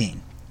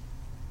 14.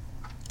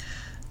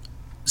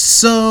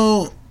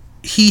 So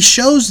he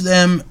shows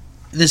them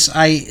this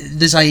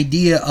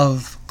idea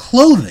of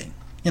clothing,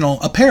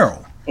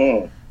 apparel.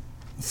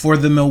 For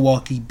the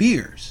Milwaukee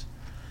Bears.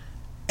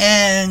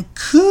 And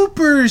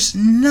Cooper's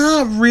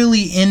not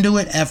really into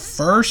it at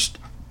first,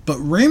 but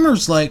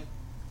Reamer's like,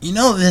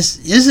 this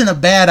isn't a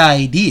bad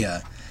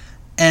idea.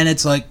 And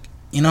it's like,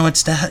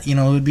 it's to, it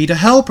would be to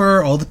help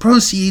her, all the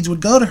proceeds would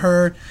go to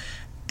her,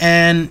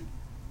 and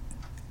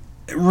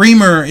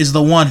Reamer is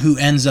the one who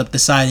ends up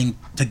deciding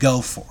to go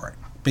for it,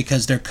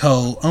 because they're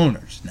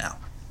co-owners now.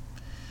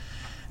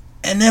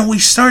 And then we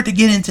start to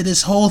get into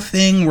this whole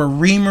thing where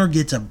Reamer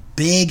gets a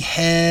big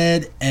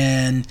head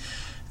and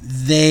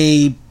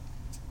they,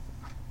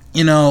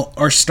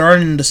 are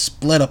starting to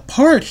split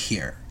apart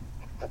here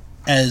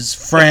as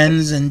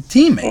friends and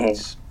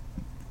teammates.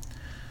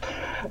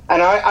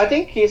 And I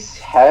think his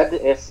head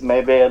is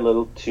maybe a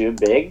little too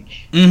big.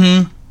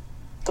 Mm-hmm.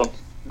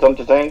 Don't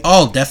you think?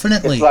 Oh,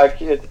 definitely. It's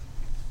like, it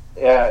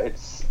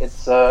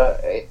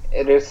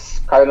is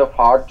kind of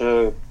hard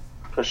to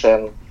push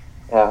in.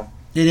 Yeah.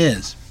 It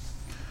is.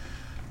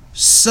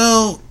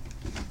 So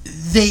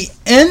they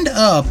end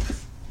up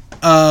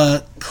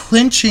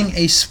clinching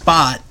a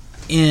spot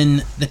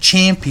in the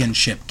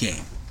championship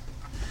game.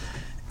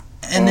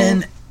 And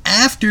then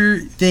after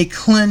they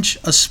clinch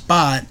a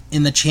spot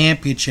in the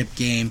championship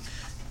game,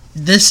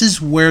 this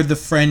is where the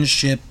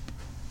friendship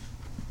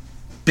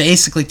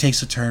basically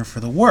takes a turn for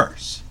the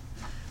worse.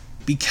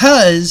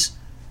 Because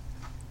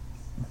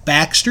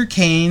Baxter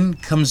Kane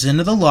comes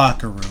into the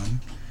locker room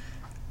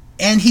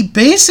and he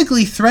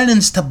basically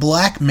threatens to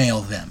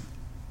blackmail them.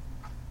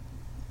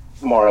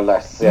 More or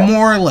less, yeah.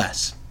 More or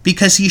less.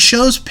 Because he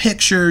shows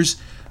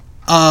pictures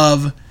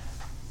of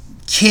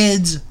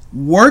kids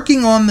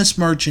working on this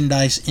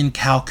merchandise in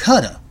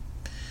Calcutta.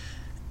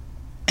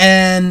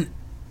 And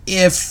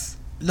if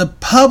the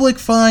public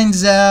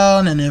finds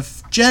out and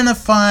if Jenna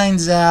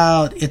finds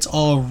out, it's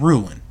all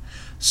ruined.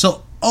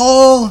 So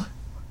all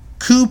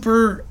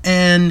Cooper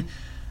and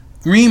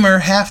Reamer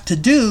have to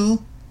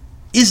do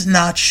is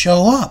not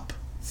show up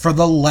for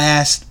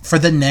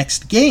the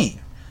next game,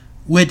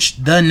 which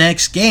the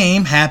next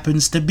game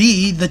happens to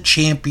be the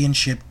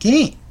championship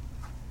game.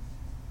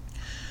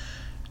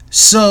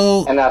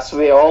 So, and as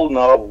we all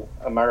know,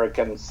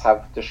 Americans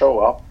have to show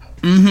up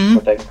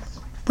for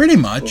things. Pretty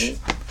much.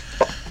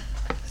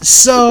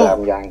 So,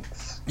 damn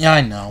Yanks. Yeah,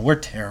 I know, we're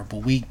terrible.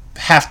 We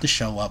have to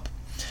show up.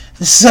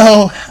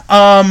 So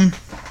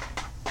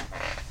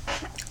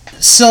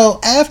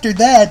after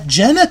that,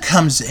 Jenna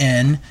comes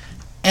in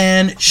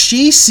and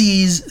she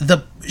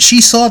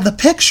saw the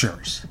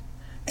pictures.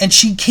 And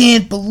she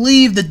can't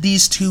believe that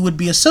these two would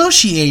be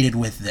associated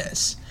with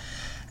this.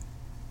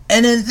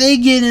 And then they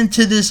get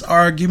into this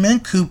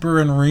argument, Cooper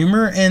and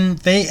Reamer, and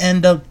they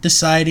end up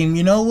deciding,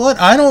 you know what,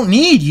 I don't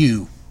need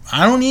you.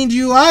 I don't need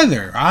you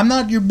either. I'm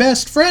not your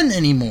best friend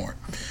anymore.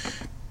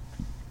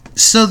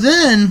 So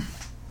then,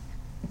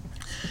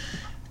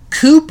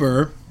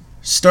 Cooper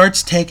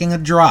starts taking a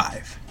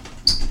drive.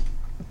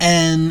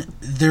 And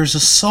there's a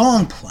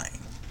song playing.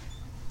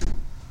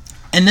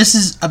 And this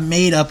is a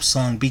made-up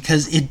song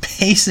because it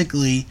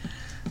basically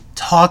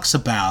talks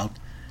about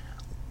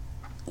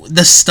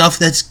the stuff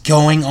that's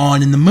going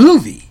on in the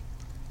movie.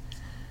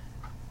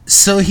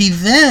 So he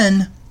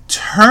then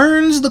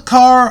turns the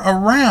car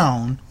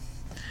around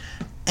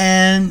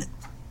and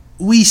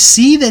we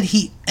see that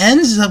he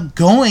ends up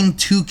going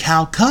to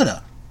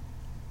Calcutta.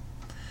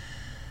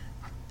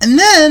 And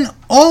then,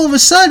 all of a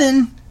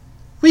sudden,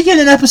 we get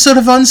an episode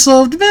of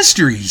Unsolved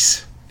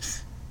Mysteries.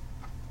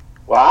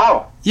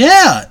 Wow.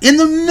 Yeah, in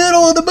the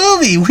middle of the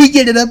movie, we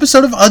get an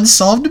episode of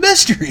Unsolved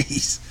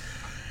Mysteries.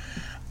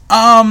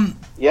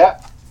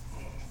 Yeah.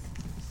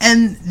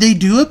 And they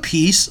do a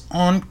piece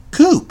on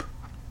Coop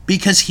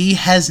because he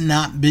has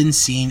not been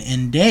seen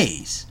in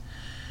days.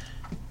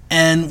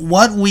 And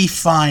what we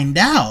find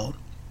out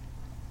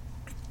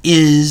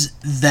is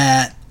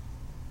that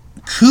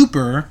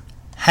Cooper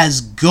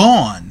has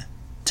gone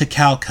to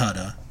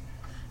Calcutta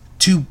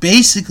to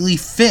basically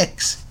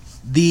fix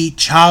the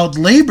child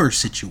labor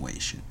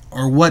situation,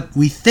 or what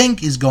we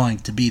think is going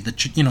to be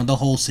the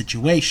whole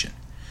situation.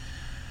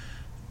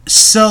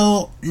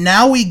 So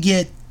now we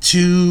get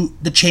to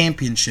the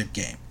championship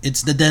game.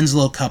 It's the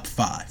Denslow Cup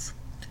 5.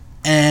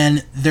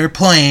 And they're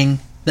playing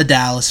the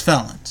Dallas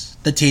Felons,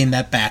 the team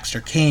that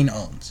Baxter Kane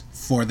owns,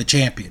 for the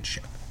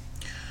championship.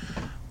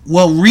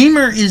 Well,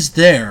 Reamer is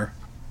there,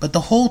 but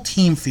the whole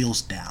team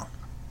feels down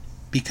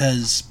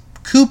because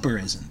Cooper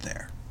isn't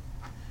there.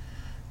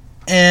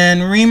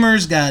 And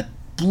Reamer's got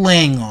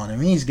bling on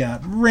him. He's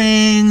got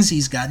rings,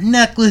 he's got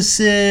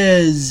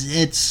necklaces.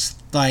 It's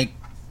like,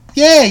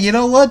 yeah, you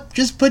know what?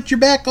 Just put your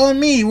back on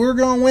me. We're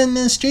going to win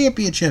this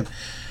championship.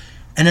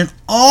 And then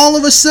all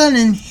of a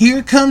sudden,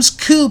 here comes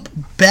Coop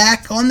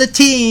back on the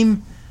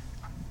team.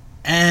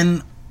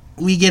 And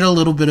we get a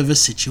little bit of a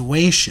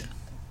situation.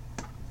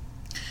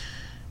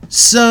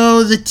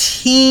 So the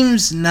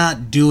team's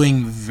not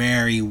doing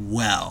very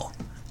well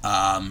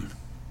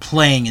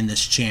playing in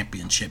this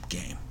championship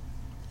game.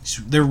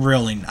 They're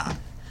really not.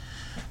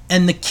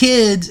 And the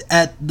kids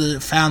at the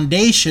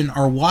foundation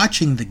are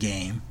watching the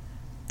game.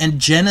 And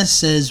Jenna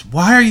says,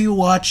 "Why are you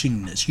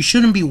watching this? You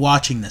shouldn't be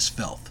watching this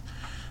filth."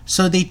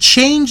 So they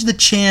change the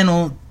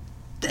channel,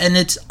 and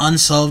it's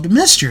Unsolved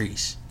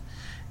Mysteries.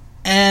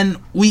 And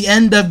we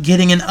end up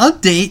getting an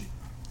update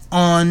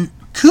on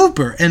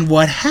Cooper and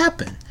what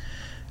happened.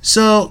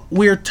 So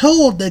we're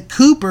told that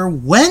Cooper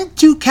went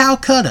to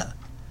Calcutta,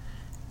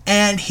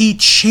 and he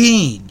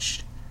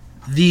changed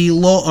the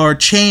law, or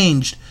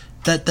changed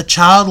that the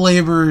child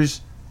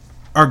laborers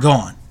are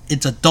gone.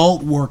 It's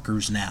adult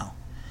workers now.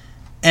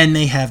 And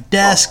they have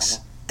desks,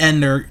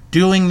 and they're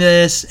doing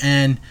this,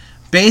 and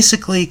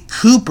basically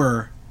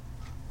Cooper,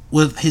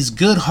 with his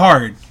good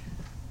heart,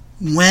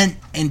 went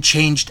and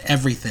changed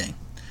everything.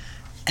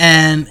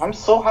 And I'm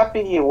so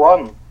happy he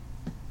won.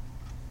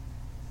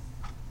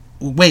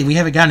 Wait, we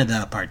haven't gotten to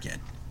that part yet.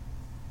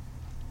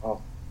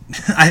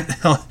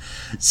 Oh.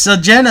 So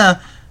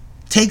Jenna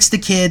takes the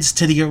kids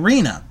to the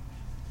arena,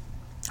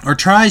 or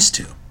tries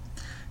to.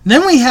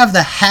 Then we have the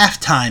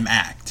halftime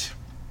act,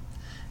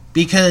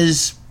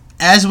 because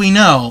as we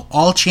know,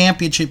 all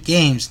championship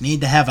games need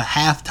to have a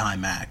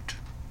halftime act.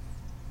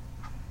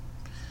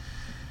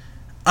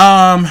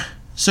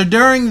 So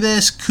during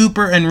this,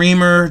 Cooper and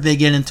Reamer, they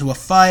get into a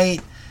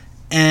fight,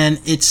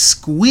 and it's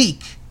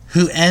Squeak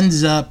who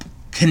ends up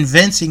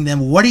convincing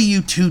them, "What are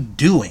you two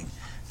doing?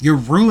 You're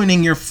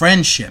ruining your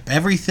friendship.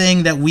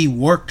 Everything that we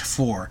worked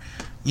for.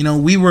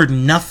 We were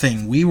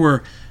nothing. We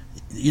were,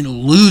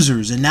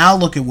 losers, and now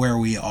look at where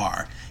we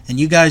are. And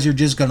you guys are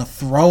just going to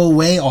throw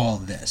away all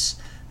this."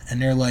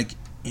 And they're like,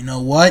 "You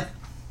know what?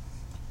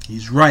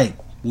 He's right.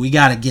 We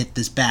got to get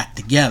this back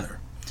together."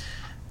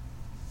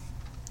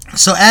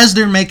 So as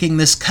they're making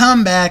this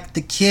comeback,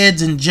 the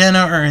kids and Jenna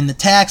are in the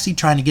taxi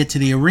trying to get to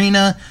the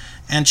arena,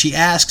 and she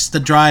asks the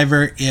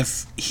driver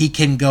if he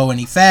can go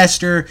any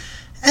faster,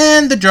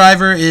 and the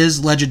driver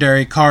is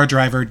legendary car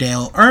driver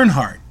Dale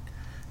Earnhardt.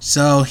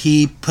 So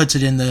he puts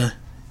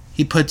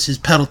his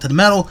pedal to the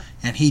metal,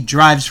 and he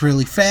drives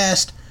really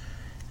fast,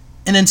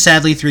 and then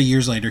sadly 3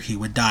 years later he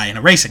would die in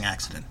a racing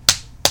accident.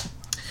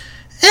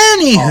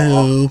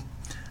 Anywho,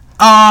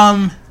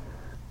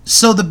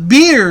 so the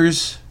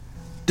Bears,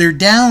 they're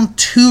down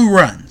 2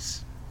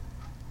 runs.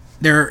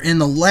 They're in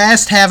the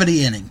last half of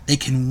the inning. They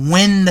can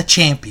win the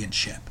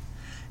championship.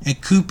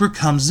 And Cooper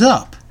comes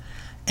up,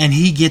 and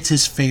he gets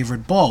his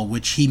favorite ball,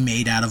 which he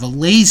made out of a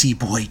Lazy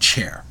Boy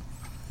chair.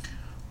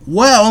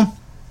 Well,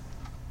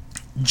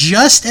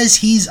 just as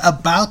he's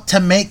about to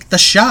make the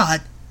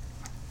shot,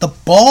 the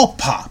ball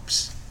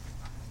pops.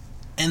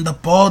 And the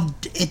ball,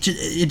 it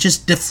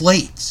just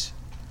deflates.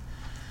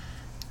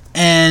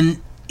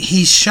 And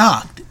he's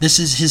shocked. This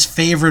is his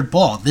favorite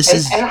ball.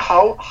 And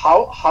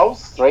how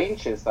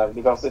strange is that?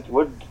 Because it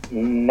would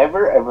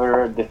never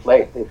ever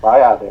deflate if I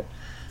had it.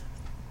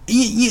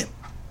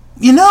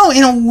 In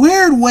a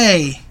weird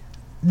way,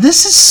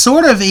 this is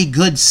sort of a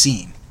good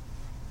scene.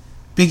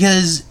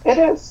 Because it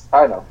is,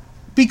 I know.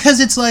 Because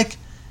it's like,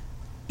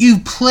 you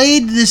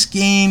played this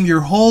game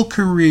your whole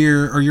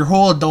career, or your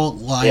whole adult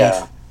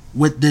life,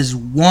 with this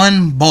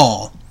one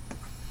ball.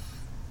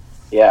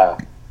 Yeah.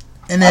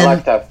 And then, I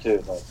like that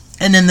too. But...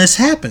 And then this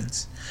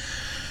happens.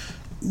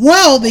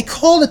 Well, they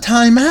called a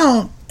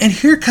timeout, and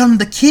here come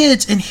the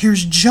kids, and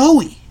here's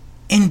Joey.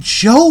 And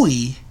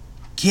Joey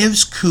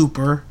gives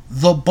Cooper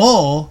the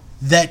ball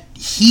that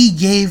he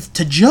gave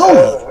to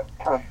Joey.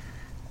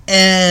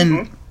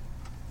 And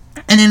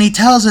then he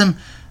tells him,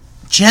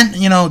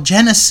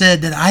 Jenna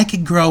said that I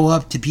could grow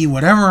up to be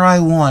whatever I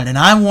want, and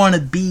I want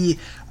to be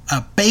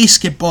a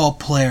basketball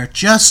player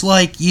just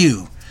like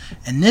you.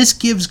 And this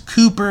gives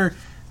Cooper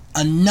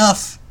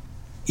enough,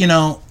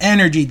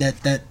 energy,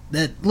 that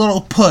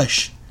little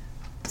push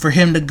for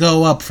him to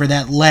go up for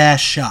that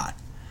last shot.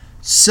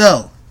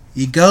 So,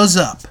 he goes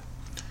up.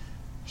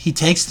 He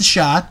takes the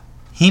shot.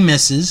 He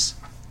misses.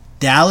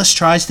 Dallas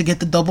tries to get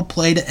the double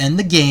play to end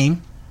the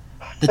game.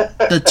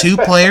 The two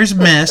players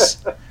miss.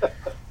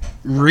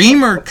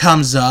 Reamer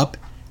comes up.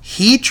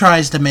 He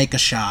tries to make a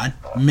shot,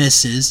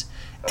 misses.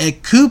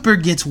 And Cooper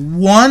gets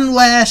one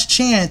last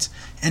chance,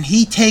 and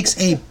he takes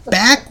a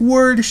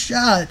backward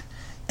shot,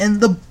 and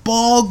the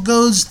ball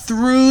goes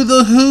through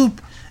the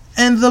hoop,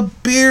 and the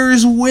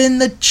Bears win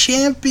the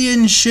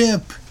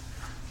championship.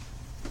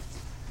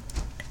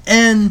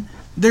 And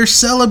they're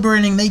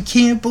celebrating. They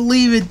can't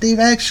believe it. They've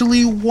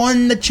actually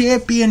won the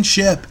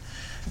championship.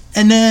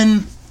 And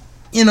then,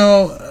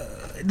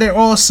 they're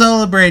all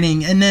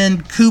celebrating. And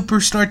then Cooper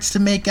starts to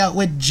make out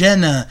with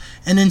Jenna.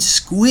 And then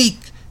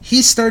Squeak,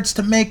 he starts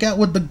to make out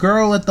with the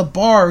girl at the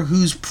bar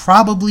who's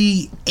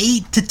probably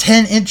 8 to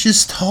 10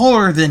 inches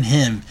taller than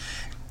him.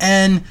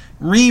 And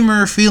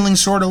Reamer, feeling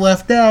sort of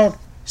left out,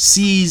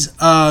 sees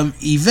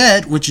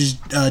Yvette, which is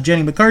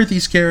Jenny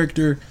McCarthy's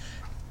character,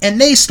 and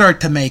they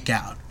start to make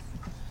out.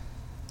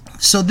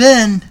 So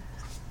then,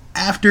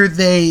 after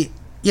they,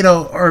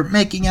 are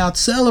making out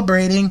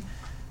celebrating,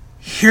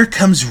 here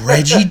comes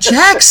Reggie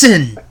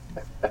Jackson.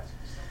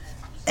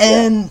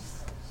 And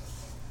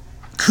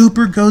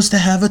Cooper goes to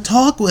have a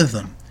talk with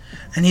him.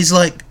 And he's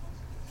like,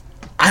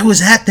 I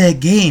was at that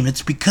game.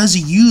 It's because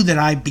of you that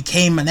I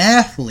became an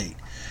athlete.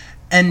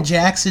 And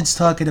Jackson's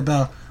talking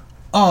about,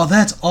 oh,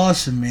 that's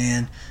awesome,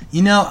 man.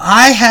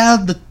 I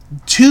have the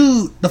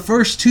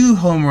first 2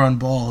 home run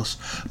balls,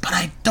 but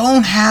I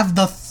don't have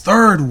the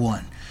third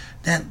one.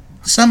 That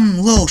some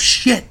little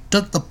shit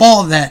took the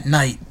ball that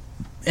night.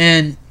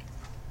 And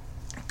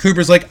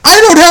Cooper's like,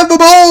 I don't have the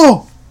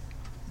ball!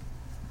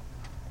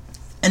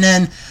 And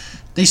then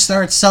they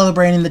start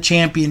celebrating the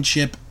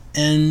championship,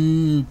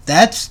 and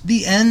that's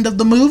the end of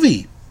the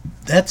movie.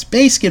 That's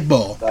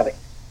basketball. That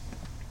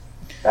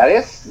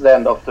is the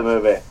end of the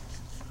movie.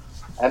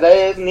 And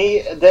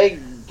they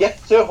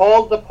get to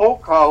hold the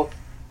pokal.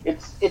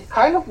 It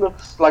kind of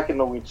looks like a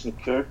Norwegian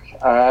cook,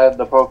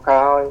 the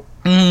pokal.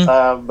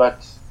 Mm-hmm.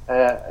 But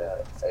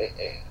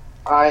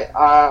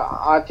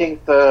I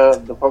think the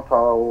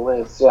pokal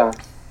is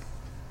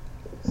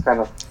it's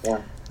kind of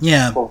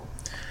cool.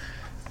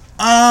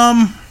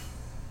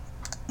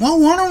 Well,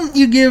 why don't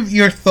you give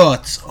your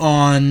thoughts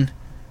on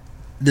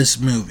this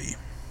movie?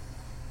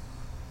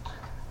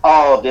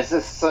 Oh, this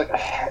is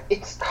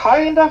it's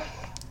kind of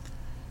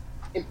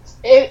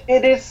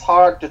it is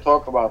hard to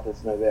talk about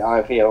this movie,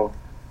 I feel,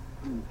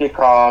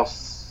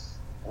 because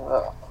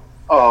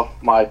of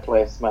my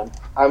placement.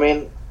 I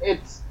mean,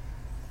 it's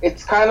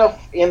kind of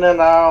in and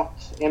out,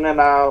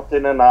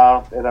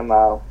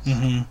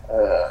 Mm-hmm.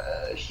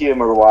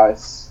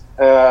 Humor-wise.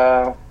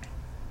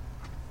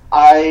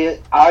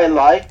 I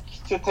like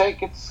to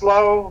take it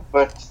slow,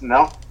 but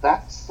not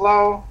that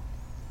slow.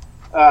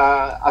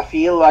 I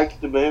feel like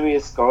the movie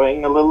is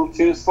going a little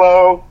too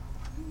slow.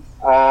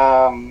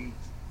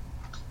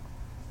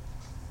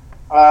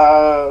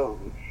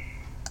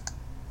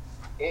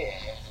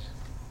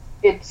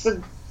 It's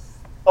an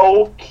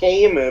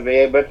okay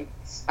movie, but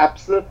it's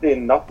absolutely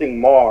nothing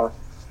more.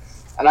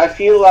 And I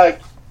feel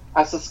like,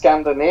 as a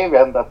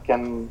Scandinavian that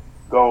can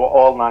go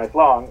all night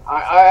long,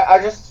 I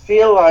just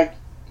feel like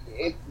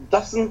it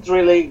doesn't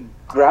really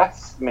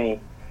grasp me.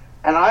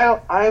 And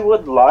I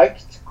would like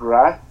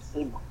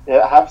to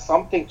have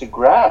something to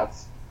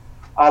grasp.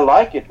 I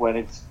like it when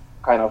it's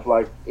kind of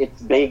like,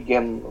 it's big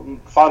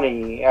and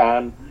funny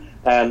and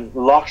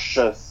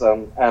luscious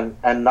and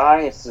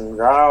nice and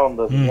round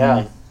and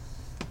Mm-hmm.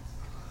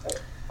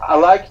 I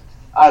like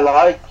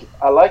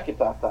it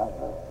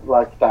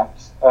like that.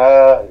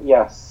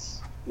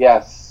 Yes.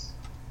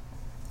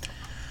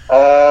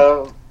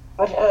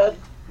 But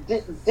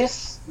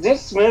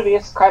this movie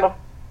is kind of,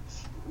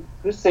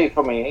 you see,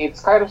 for me,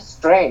 it's kind of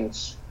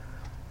strange.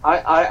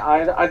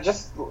 I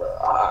just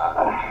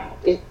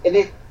it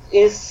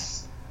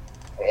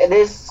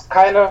is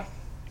kind of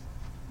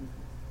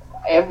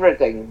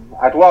everything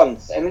at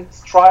once, and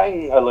it's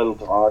trying a little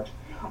too hard.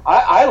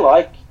 I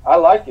like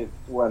it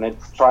when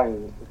it's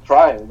trying,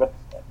 but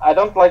I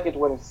don't like it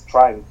when it's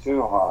trying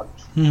too hard.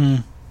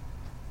 Mm-hmm.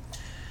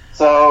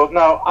 So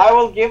no, I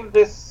will give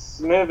this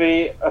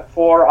movie a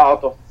 4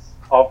 out of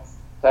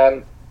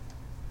 10.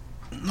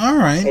 All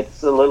right.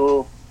 It's a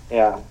little,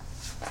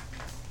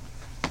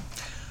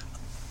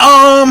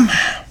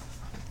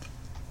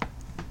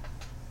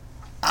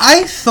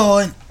 I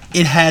thought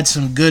it had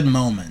some good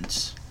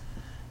moments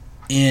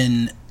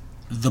in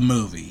the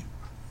movie.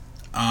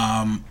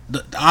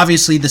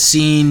 Obviously, the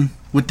scene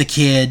with the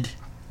kid,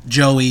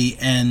 Joey,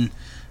 and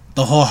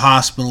the whole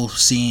hospital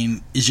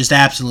scene is just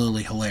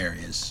absolutely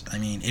hilarious. I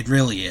mean, it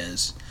really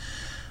is.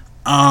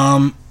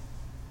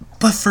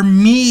 But for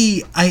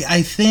me,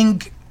 I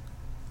think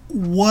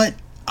what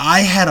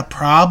I had a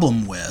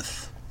problem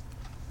with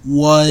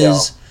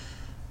was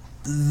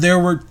there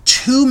were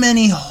too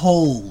many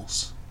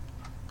holes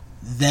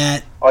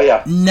that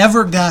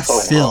never got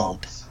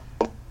filled.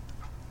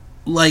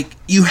 Like,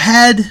 you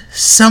had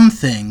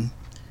something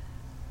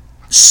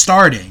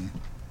starting,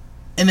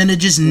 and then it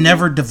just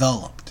never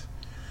developed.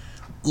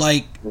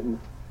 Like,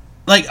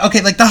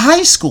 okay, like the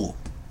high school.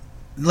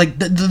 like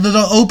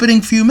the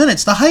opening few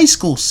minutes, the high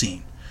school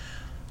scene.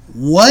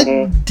 What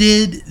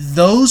did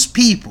those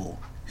people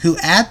who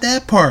at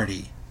that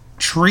party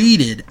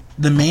treated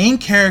the main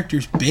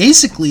characters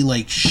basically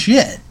like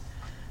shit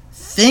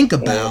think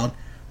about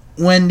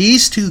when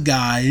these two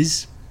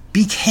guys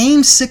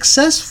became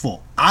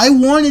successful? I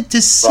wanted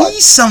to see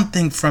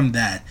something from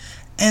that,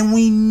 and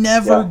we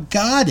never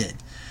got it.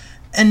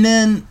 And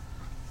then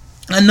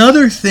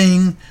another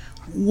thing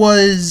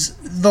was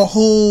the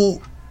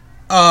whole,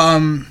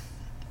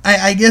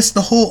 I guess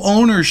the whole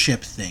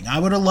ownership thing. I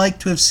would have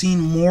liked to have seen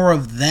more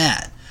of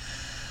that.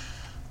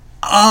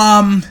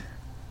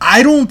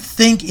 I don't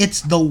think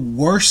it's the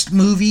worst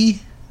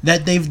movie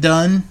that they've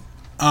done.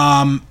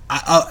 To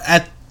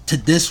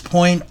this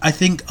point, I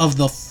think of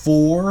the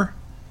four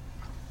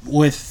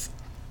with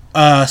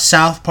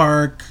South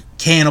Park,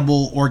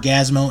 Cannibal,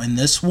 Orgasmo, and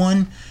this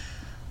one,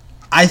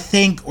 I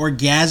think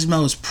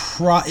Orgasmo is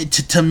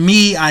to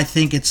me, I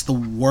think it's the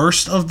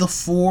worst of the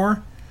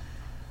four.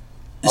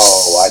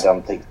 Oh, I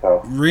don't think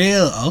so.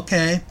 Real?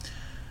 Okay.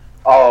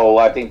 Oh,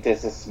 I think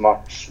this is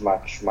much,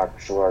 much,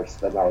 much worse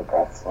than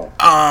Orgasmo.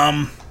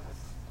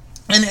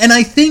 And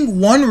I think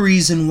one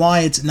reason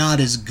why it's not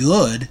as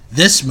good,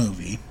 this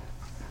movie,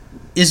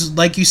 is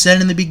like you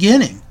said in the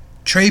beginning.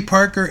 Trey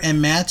Parker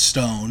and Matt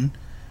Stone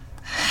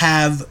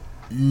have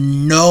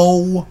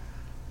no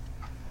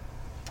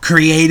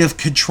creative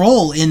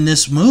control in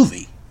this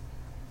movie.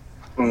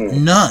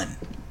 None.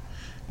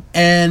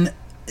 And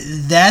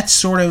that's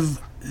sort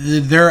of,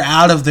 they're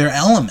out of their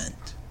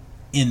element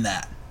in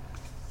that.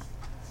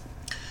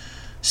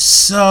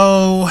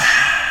 So,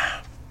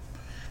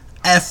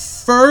 at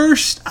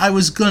first, I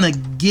was going to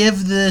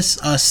give this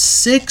a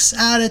 6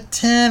 out of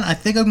 10. I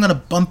think I'm going to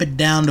bump it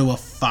down to a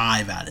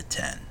 5 out of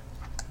 10.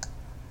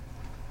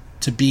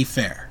 To be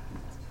fair.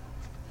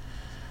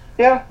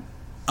 Yeah.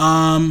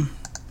 Alright.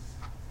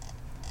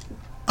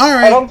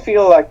 I don't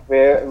feel like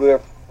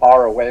we're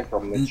far away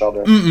from each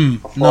other.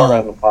 Four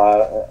and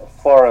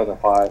a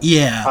 5.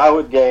 Yeah. I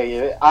would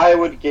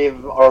give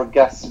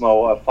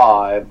Orgasmo a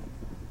 5.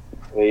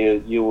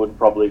 You would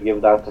probably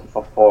give that a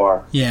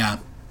 4. Yeah.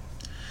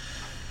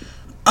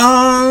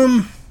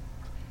 Alright,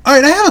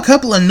 I have a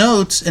couple of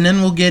notes, and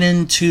then we'll get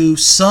into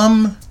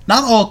some,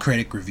 not all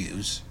critic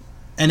reviews,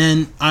 and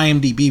then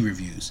IMDb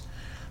reviews.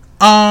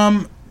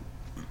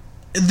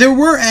 There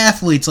were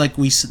athletes,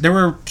 there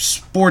were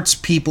sports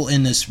people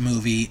in this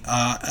movie,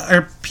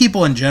 or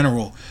people in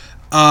general.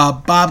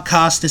 Bob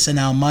Costas and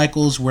Al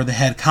Michaels were the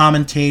head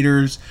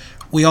commentators.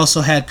 We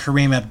also had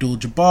Kareem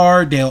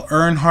Abdul-Jabbar, Dale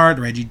Earnhardt,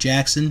 Reggie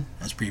Jackson,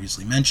 as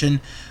previously mentioned.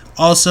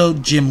 Also,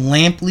 Jim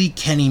Lampley,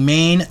 Kenny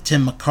Mayne,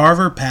 Tim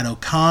McCarver, Pat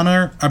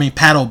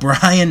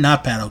O'Brien,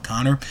 not Pat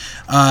O'Connor,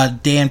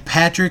 Dan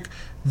Patrick,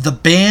 the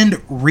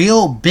band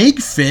Real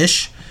Big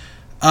Fish,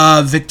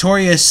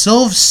 Victoria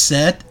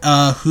Silvstedt,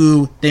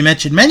 who they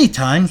mentioned many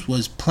times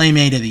was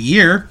Playmate of the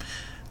Year,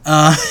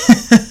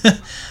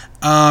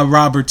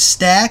 Robert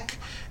Stack,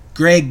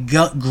 Greg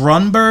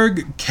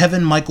Grunberg,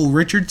 Kevin Michael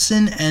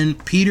Richardson,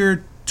 and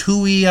Peter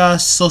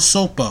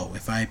Tuiasosopo.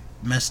 If I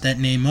messed that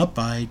name up,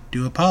 I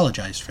do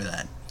apologize for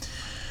that.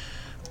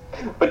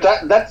 But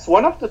that's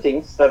one of the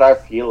things that I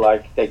feel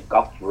like they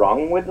got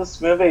wrong with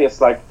this movie. It's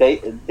like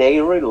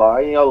they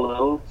rely a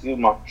little too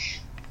much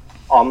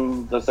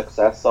on the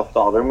success of the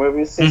other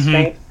movies he's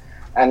made.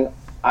 And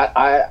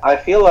I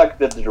feel like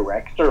the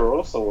director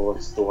also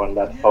was the one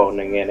that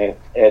phoning it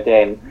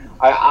in.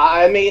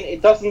 I mean,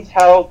 it doesn't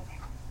help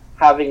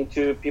having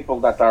two people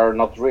that are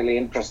not really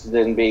interested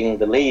in being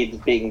the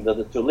lead, being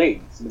the two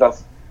leads,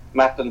 because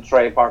Matt and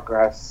Trey Parker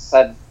has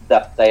said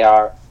that they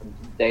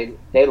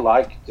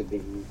like to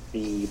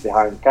be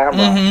behind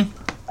camera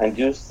and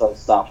do some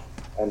stuff,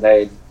 and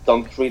they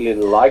don't really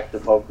like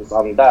to focus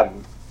on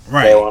them.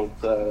 Right. They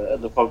want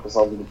to focus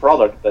on the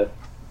product that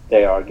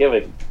they are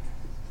giving.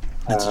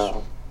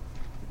 Yeah,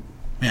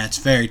 it's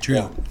very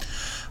true.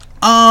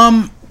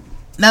 Yeah.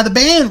 Now, the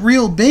band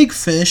Real Big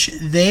Fish,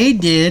 they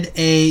did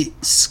a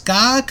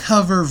ska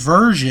cover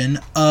version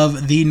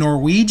of the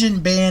Norwegian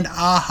band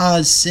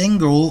a-ha's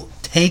single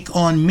Take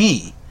On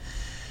Me.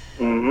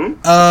 It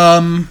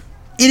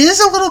is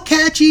a little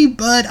catchy,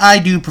 but I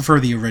do prefer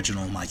the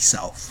original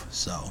myself.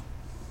 So,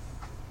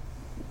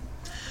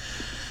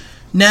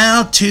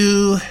 now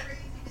to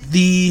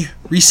the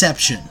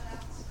reception.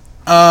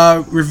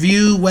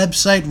 Review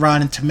website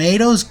Rotten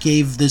Tomatoes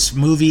gave this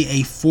movie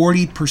a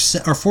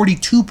 40% or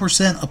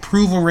 42%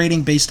 approval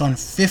rating based on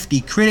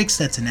 50 critics.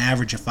 That's an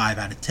average of 5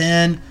 out of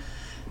 10.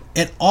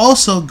 It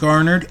also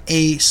garnered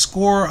a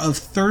score of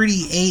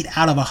 38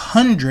 out of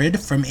 100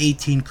 from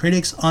 18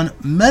 critics on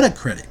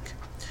Metacritic.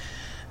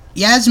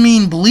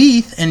 Yasmine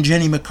Bleeth and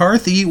Jenny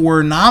McCarthy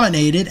were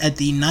nominated at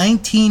the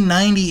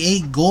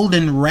 1998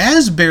 Golden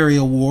Raspberry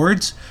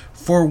Awards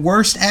for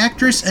Worst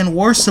Actress and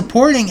Worst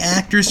Supporting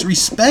Actress,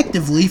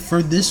 respectively,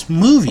 for this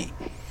movie.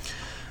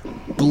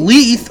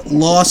 Bleeth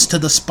lost to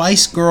the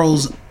Spice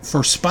Girls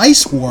for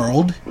Spice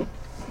World,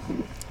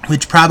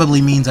 which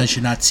probably means I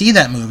should not see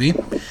that movie.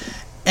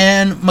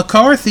 And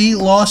McCarthy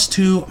lost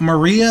to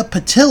Maria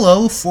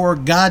Patillo for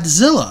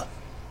Godzilla,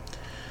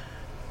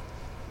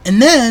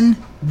 And then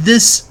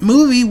this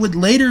movie would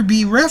later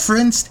be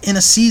referenced in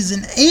a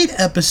season 8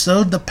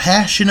 episode, The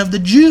Passion of the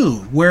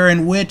Jew,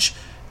 wherein which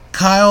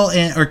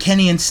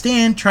Kenny and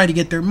Stan try to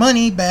get their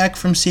money back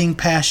from seeing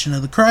Passion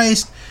of the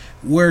Christ,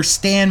 where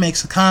Stan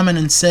makes a comment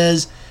and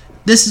says,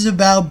 "This is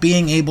about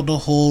being able to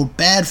hold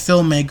bad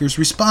filmmakers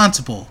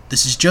responsible.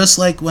 This is just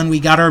like when we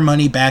got our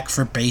money back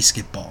for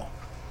BASEketball."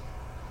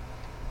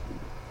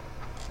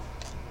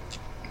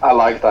 I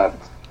like that.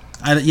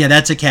 Yeah,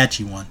 that's a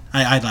catchy one.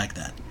 I like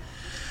that.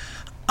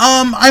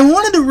 I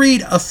wanted to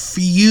read a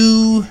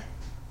few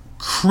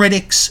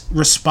critics'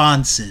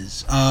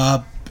 responses.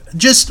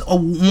 Just a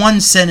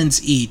one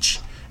sentence each,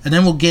 and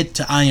then we'll get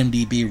to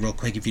IMDb real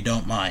quick if you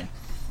don't mind.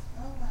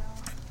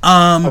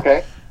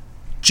 Okay.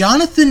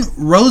 Jonathan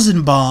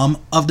Rosenbaum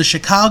of the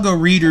Chicago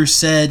Reader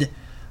said,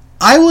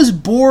 "I was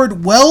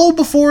bored well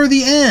before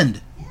the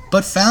end,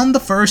 but found the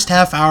first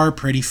half hour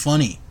pretty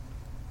funny."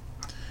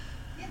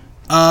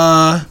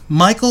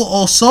 Michael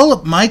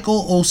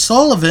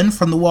O'Sullivan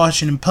from the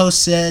Washington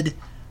Post said,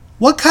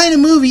 "What kind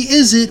of movie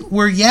is it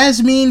where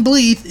Yasmine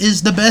Bleeth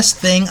is the best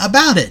thing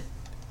about it?"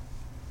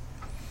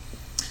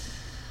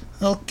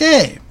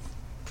 Okay.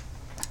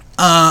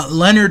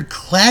 Leonard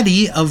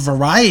Claddy of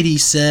Variety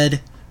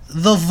said,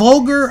 "The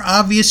vulgar,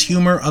 obvious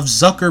humor of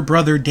Zucker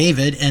brother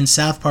David and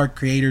South Park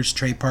creators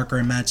Trey Parker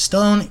and Matt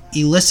Stone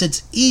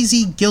elicits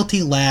easy,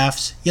 guilty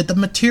laughs, yet the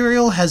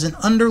material has an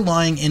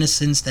underlying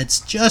innocence that's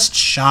just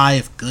shy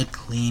of good,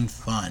 clean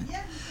fun."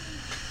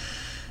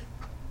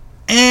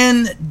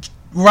 And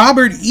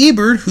Robert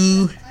Ebert,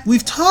 who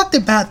we've talked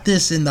about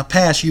this in the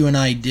past, you and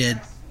I did,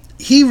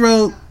 he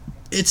wrote,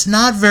 "It's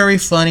not very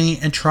funny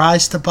and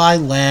tries to buy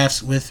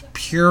laughs with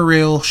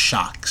puerile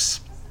shocks."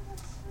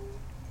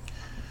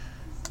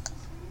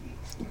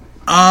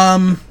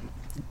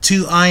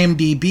 To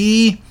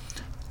IMDb,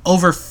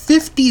 over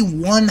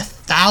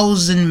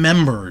 51,000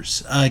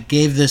 members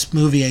gave this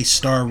movie a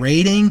star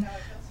rating.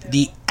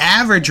 The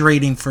average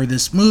rating for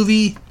this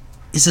movie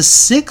is a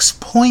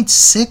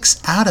 6.6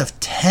 out of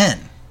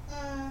 10.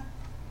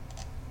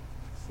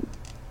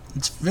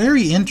 It's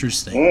very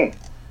interesting.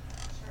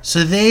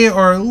 So they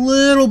are a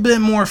little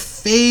bit more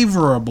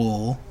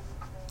favorable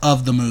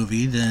of the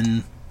movie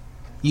than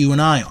you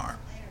and I are.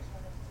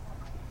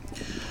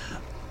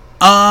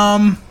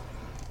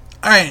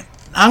 Alright,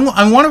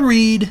 I want to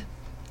read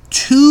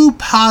 2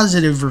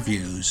 positive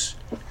reviews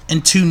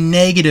and 2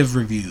 negative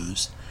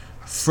reviews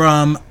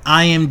from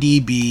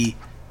IMDb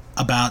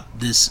about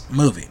this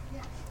movie.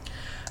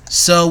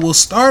 So we'll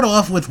start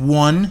off with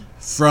one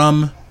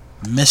from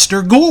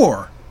Mr.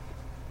 Gore.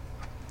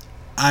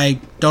 I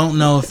don't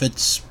know if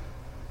it's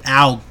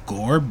Al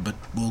Gore, but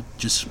we'll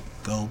just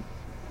go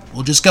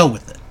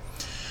with it.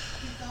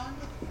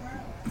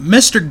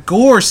 Mr.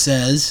 Gore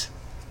says,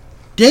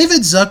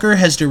 "David Zucker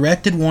has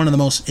directed one of the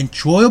most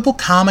enjoyable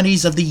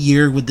comedies of the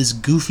year with this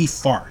goofy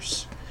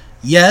farce.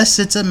 Yes,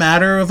 it's a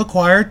matter of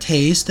acquired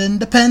taste and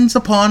depends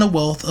upon a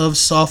wealth of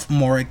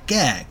sophomoric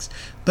gags,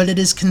 but it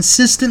is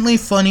consistently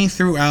funny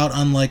throughout,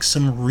 unlike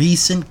some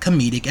recent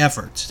comedic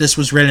efforts." This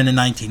was written in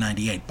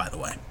 1998, by the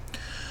way.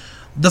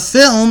 "The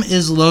film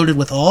is loaded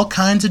with all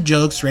kinds of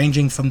jokes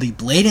ranging from the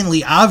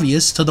blatantly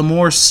obvious to the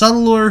more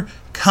subtler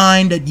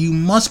kind that you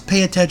must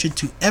pay attention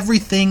to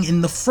everything in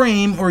the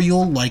frame or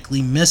you'll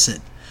likely miss it.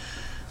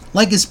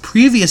 Like his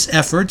previous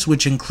efforts,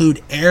 which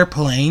include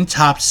Airplane,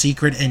 Top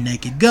Secret, and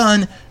Naked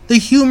Gun, the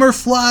humor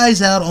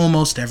flies out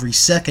almost every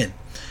second.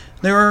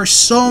 There are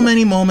so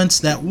many moments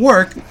that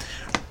work,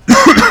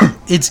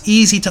 it's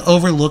easy to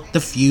overlook the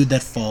few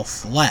that fall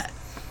flat.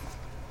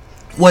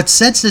 What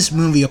sets this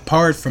movie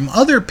apart from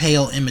other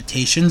pale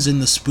imitations in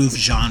the spoof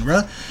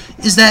genre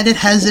is that it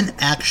has an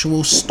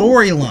actual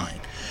storyline.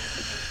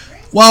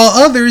 While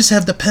others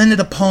have depended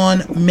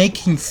upon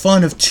making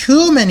fun of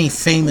too many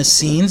famous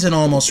scenes in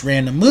almost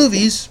random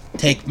movies,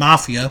 take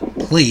Mafia,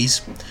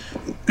 please,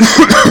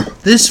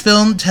 this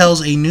film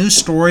tells a new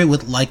story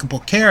with likable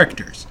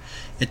characters.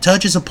 It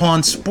touches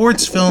upon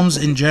sports films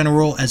in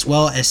general as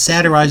well as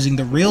satirizing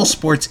the real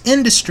sports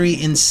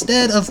industry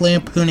instead of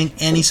lampooning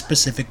any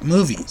specific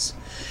movies.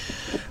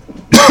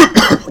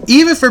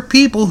 Even for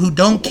people who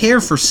don't care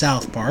for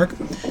South Park,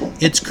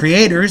 its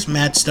creators,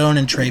 Matt Stone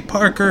and Trey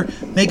Parker,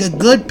 make a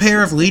good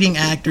pair of leading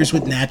actors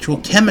with natural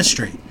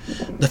chemistry.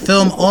 The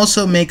film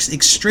also makes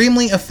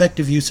extremely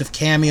effective use of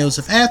cameos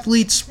of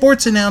athletes,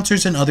 sports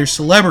announcers, and other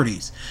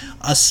celebrities,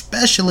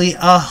 especially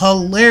a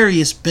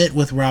hilarious bit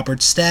with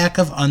Robert Stack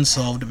of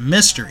Unsolved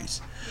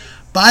Mysteries.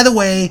 By the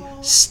way,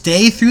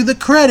 stay through the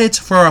credits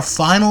for a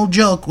final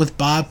joke with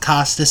Bob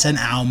Costas and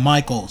Al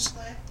Michaels.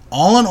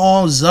 All in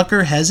all,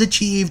 Zucker has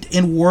achieved,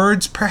 in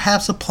words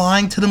perhaps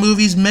applying to the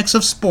movie's mix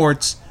of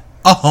sports,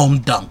 a home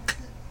dunk.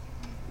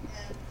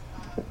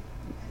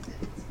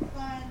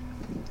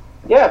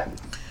 Yeah.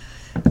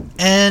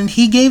 And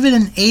he gave it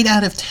an 8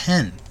 out of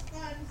 10.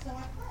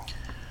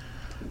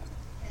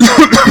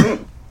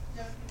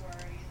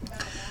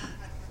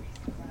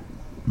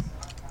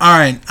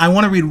 Alright, I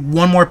want to read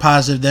one more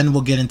positive, then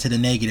we'll get into the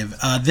negative.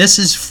 This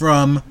is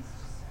from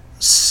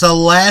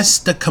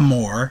Celeste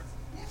Camore,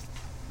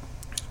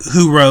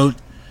 who wrote,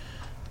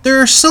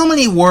 "There are so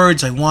many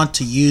words I want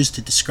to use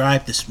to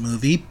describe this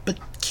movie, but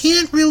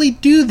can't really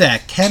do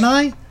that, can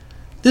I?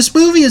 This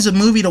movie is a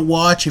movie to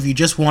watch if you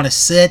just want to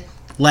sit,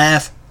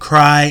 laugh,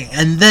 cry,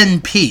 and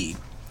then pee.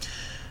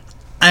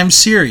 I'm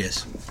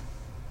serious.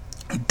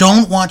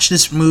 Don't watch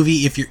this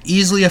movie if you're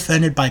easily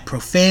offended by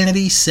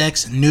profanity,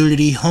 sex,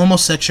 nudity,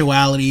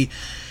 homosexuality,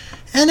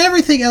 and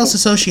everything else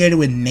associated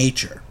with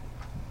nature.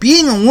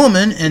 Being a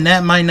woman, and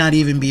that might not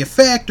even be a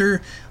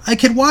factor, I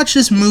could watch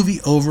this movie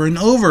over and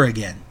over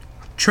again.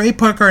 Trey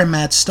Parker and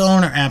Matt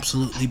Stone are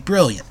absolutely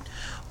brilliant.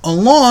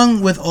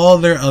 Along with all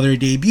their other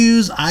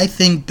debuts, I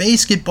think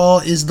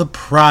BASEketball is the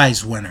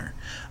prize winner.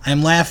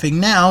 I'm laughing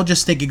now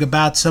just thinking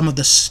about some of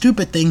the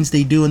stupid things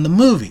they do in the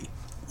movie.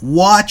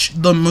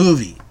 Watch the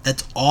movie.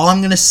 That's all I'm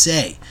going to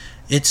say.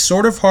 It's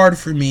sort of hard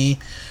for me...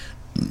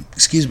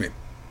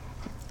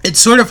 It's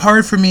sort of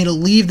hard for me to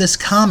leave this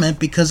comment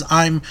because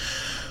I'm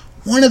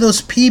one of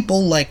those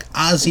people like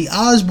Ozzy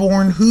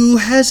Osbourne who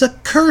has a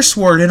curse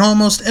word in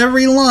almost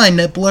every line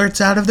that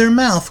blurts out of their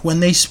mouth when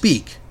they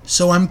speak.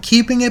 So I'm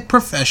keeping it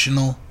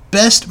professional.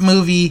 Best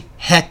movie,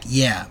 heck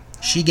yeah.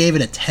 She gave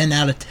it a 10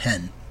 out of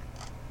 10.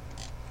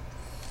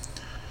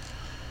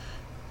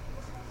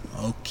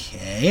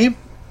 Okay,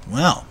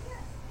 well.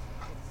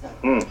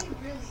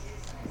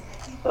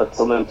 That's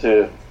a little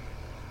too...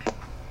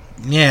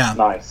 Yeah.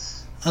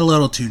 Nice. A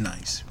little too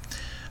nice.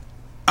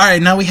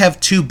 Alright, now we have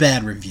 2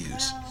 bad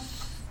reviews.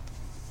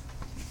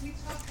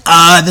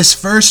 This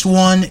first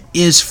one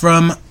is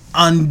from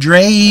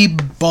Andre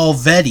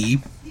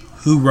Balvetti,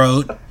 who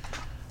wrote,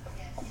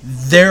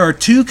 "There are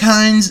 2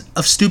 kinds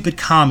of stupid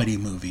comedy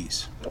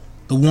movies.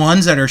 The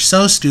ones that are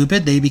so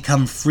stupid they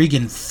become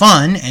freaking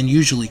fun and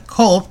usually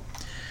cult.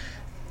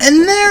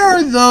 And there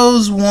are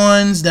those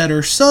ones that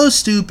are so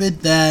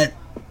stupid that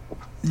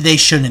they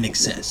shouldn't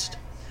exist.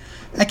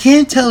 I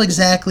can't tell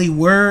exactly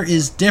where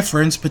is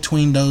difference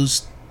between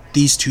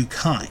these 2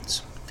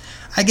 kinds.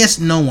 I guess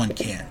no one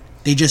can.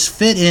 They just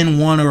fit in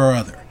one or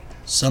other.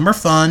 Some are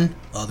fun,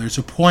 others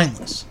are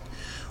pointless.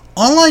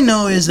 All I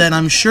know is that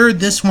I'm sure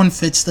this one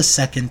fits the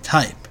second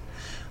type.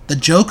 The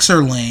jokes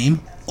are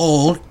lame,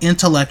 old,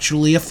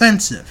 intellectually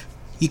offensive.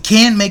 You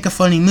can't make a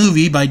funny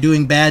movie by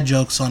doing bad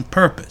jokes on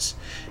purpose.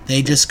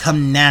 They just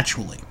come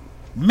naturally.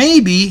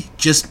 Maybe,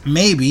 just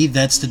maybe,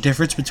 that's the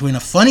difference between a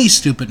funny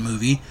stupid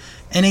movie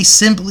and a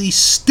simply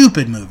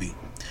stupid movie.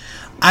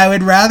 I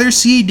would rather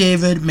see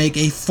David make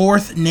a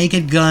 4th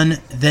Naked Gun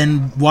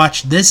than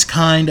watch this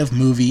kind of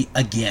movie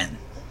again."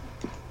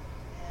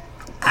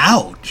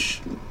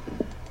 Ouch.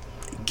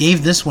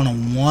 Gave this one a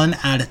 1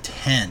 out of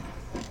 10.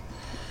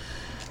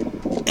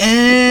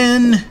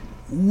 And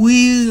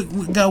we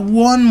got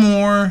one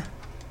more,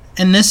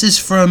 and this is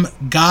from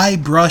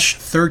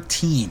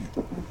Guybrush13,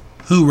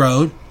 who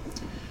wrote,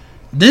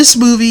 "This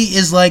movie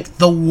is like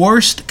the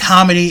worst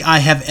comedy I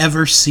have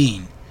ever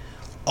seen.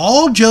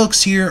 All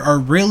jokes here are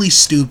really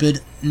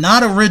stupid,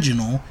 not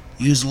original,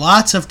 used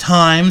lots of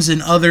times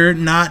in other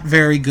not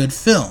very good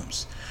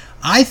films.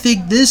 I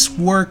think this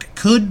work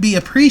could be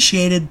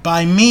appreciated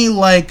by me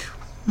like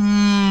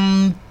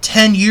 10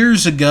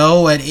 years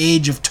ago at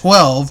age of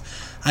 12.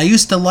 I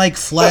used to like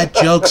flat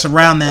jokes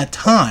around that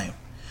time.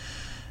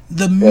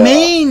 The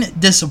main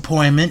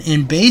disappointment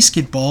in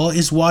BASEketball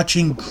is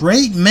watching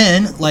great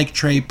men like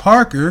Trey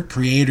Parker,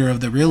 creator of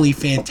the really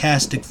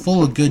fantastic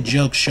full of good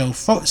jokes show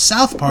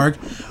South Park,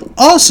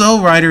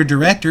 also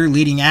writer-director,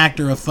 leading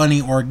actor of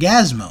Funny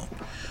Orgasmo.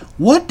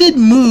 What did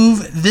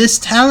move this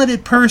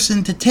talented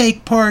person to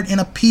take part in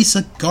a piece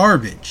of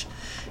garbage?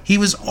 He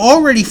was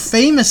already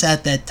famous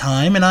at that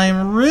time, and I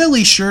am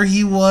really sure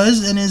he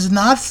was and is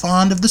not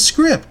fond of the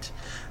script.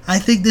 I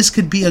think this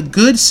could be a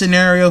good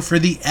scenario for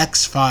the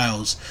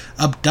X-Files.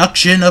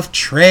 Abduction of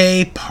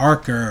Trey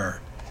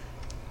Parker."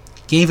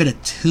 Gave it a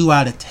 2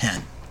 out of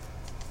 10.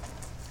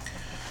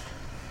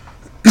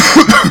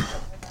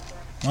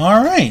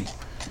 Alright.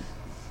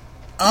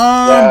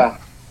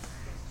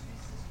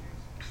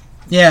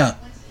 Yeah.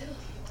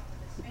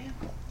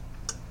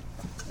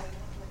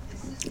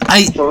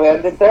 Shall we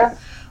end it there?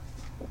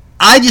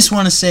 I just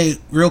want to say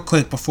real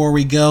quick before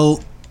we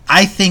go,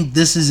 I think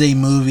this is a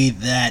movie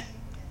that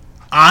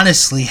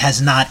honestly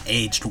has not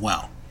aged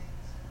well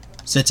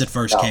since it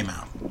first came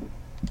out.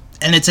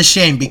 And it's a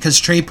shame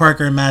because Trey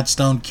Parker and Matt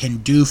Stone can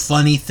do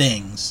funny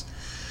things.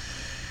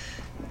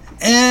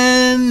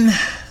 And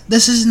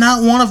this is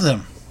not one of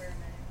them.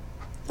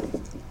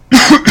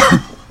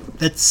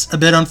 That's a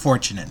bit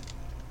unfortunate.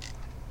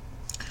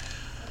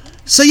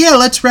 So yeah,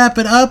 let's wrap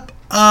it up.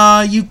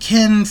 You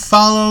can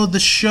follow the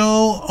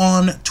show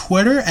on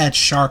Twitter at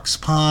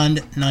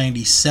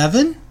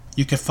SharksPond97.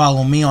 You can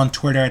follow me on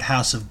Twitter at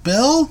House of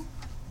Bill.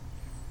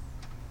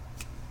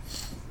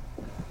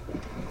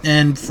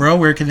 And Fro,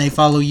 where can they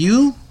follow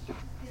you?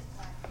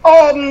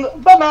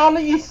 On Banana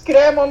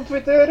Iskrem on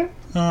Twitter.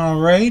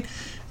 Alright.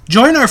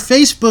 Join our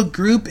Facebook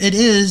group. It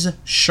is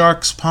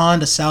Sharks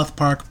Pond, a South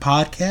Park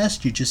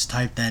podcast. You just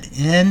type that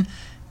in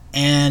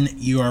and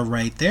you are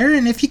right there.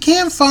 And if you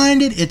can't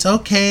find it, it's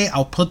okay.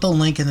 I'll put the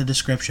link in the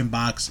description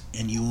box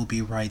and you will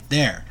be right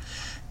there.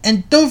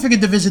 And don't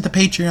forget to visit the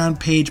Patreon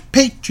page,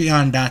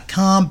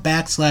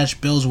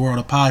 patreon.com/Bill's World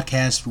of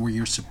Podcast, where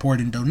your support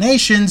and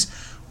donations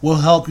will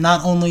help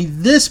not only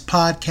this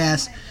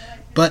podcast,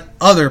 but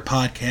other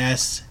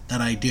podcasts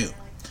that I do.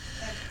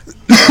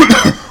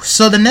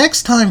 So the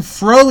next time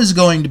Fro is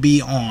going to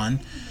be on,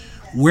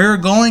 we're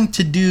going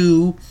to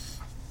do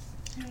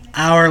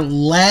our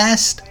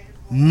last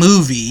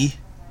movie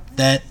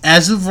that,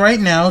 as of right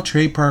now,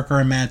 Trey Parker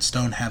and Matt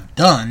Stone have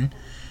done,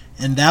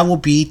 and that will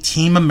be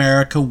Team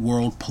America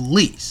World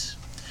Police.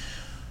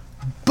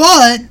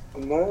 But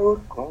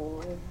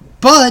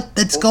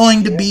that's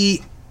going to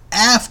be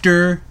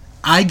after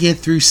I get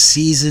through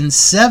Season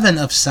 7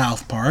 of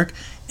South Park,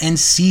 and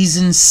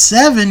Season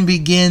 7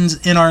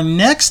 begins in our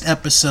next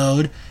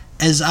episode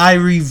as I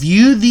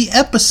review the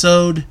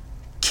episode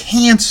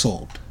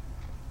Canceled.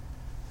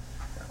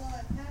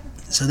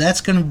 So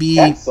that's going to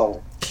be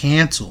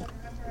Canceled.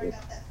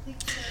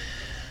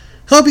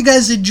 Hope you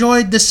guys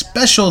enjoyed this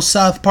special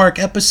South Park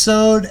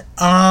episode.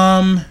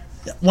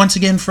 Once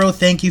again, Fro,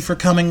 thank you for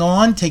coming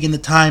on, taking the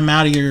time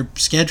out of your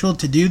schedule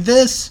to do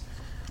this.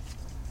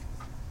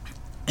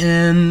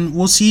 And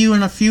we'll see you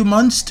in a few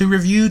months to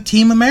review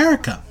Team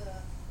America.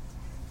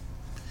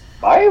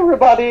 Bye,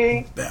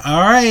 everybody.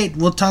 All right,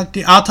 I'll talk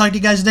to you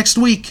guys next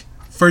week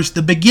for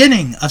the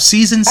beginning of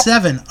Season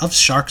 7 of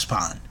Shark's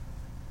Pond.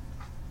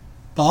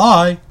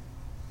 Bye.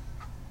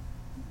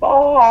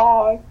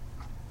 Bye.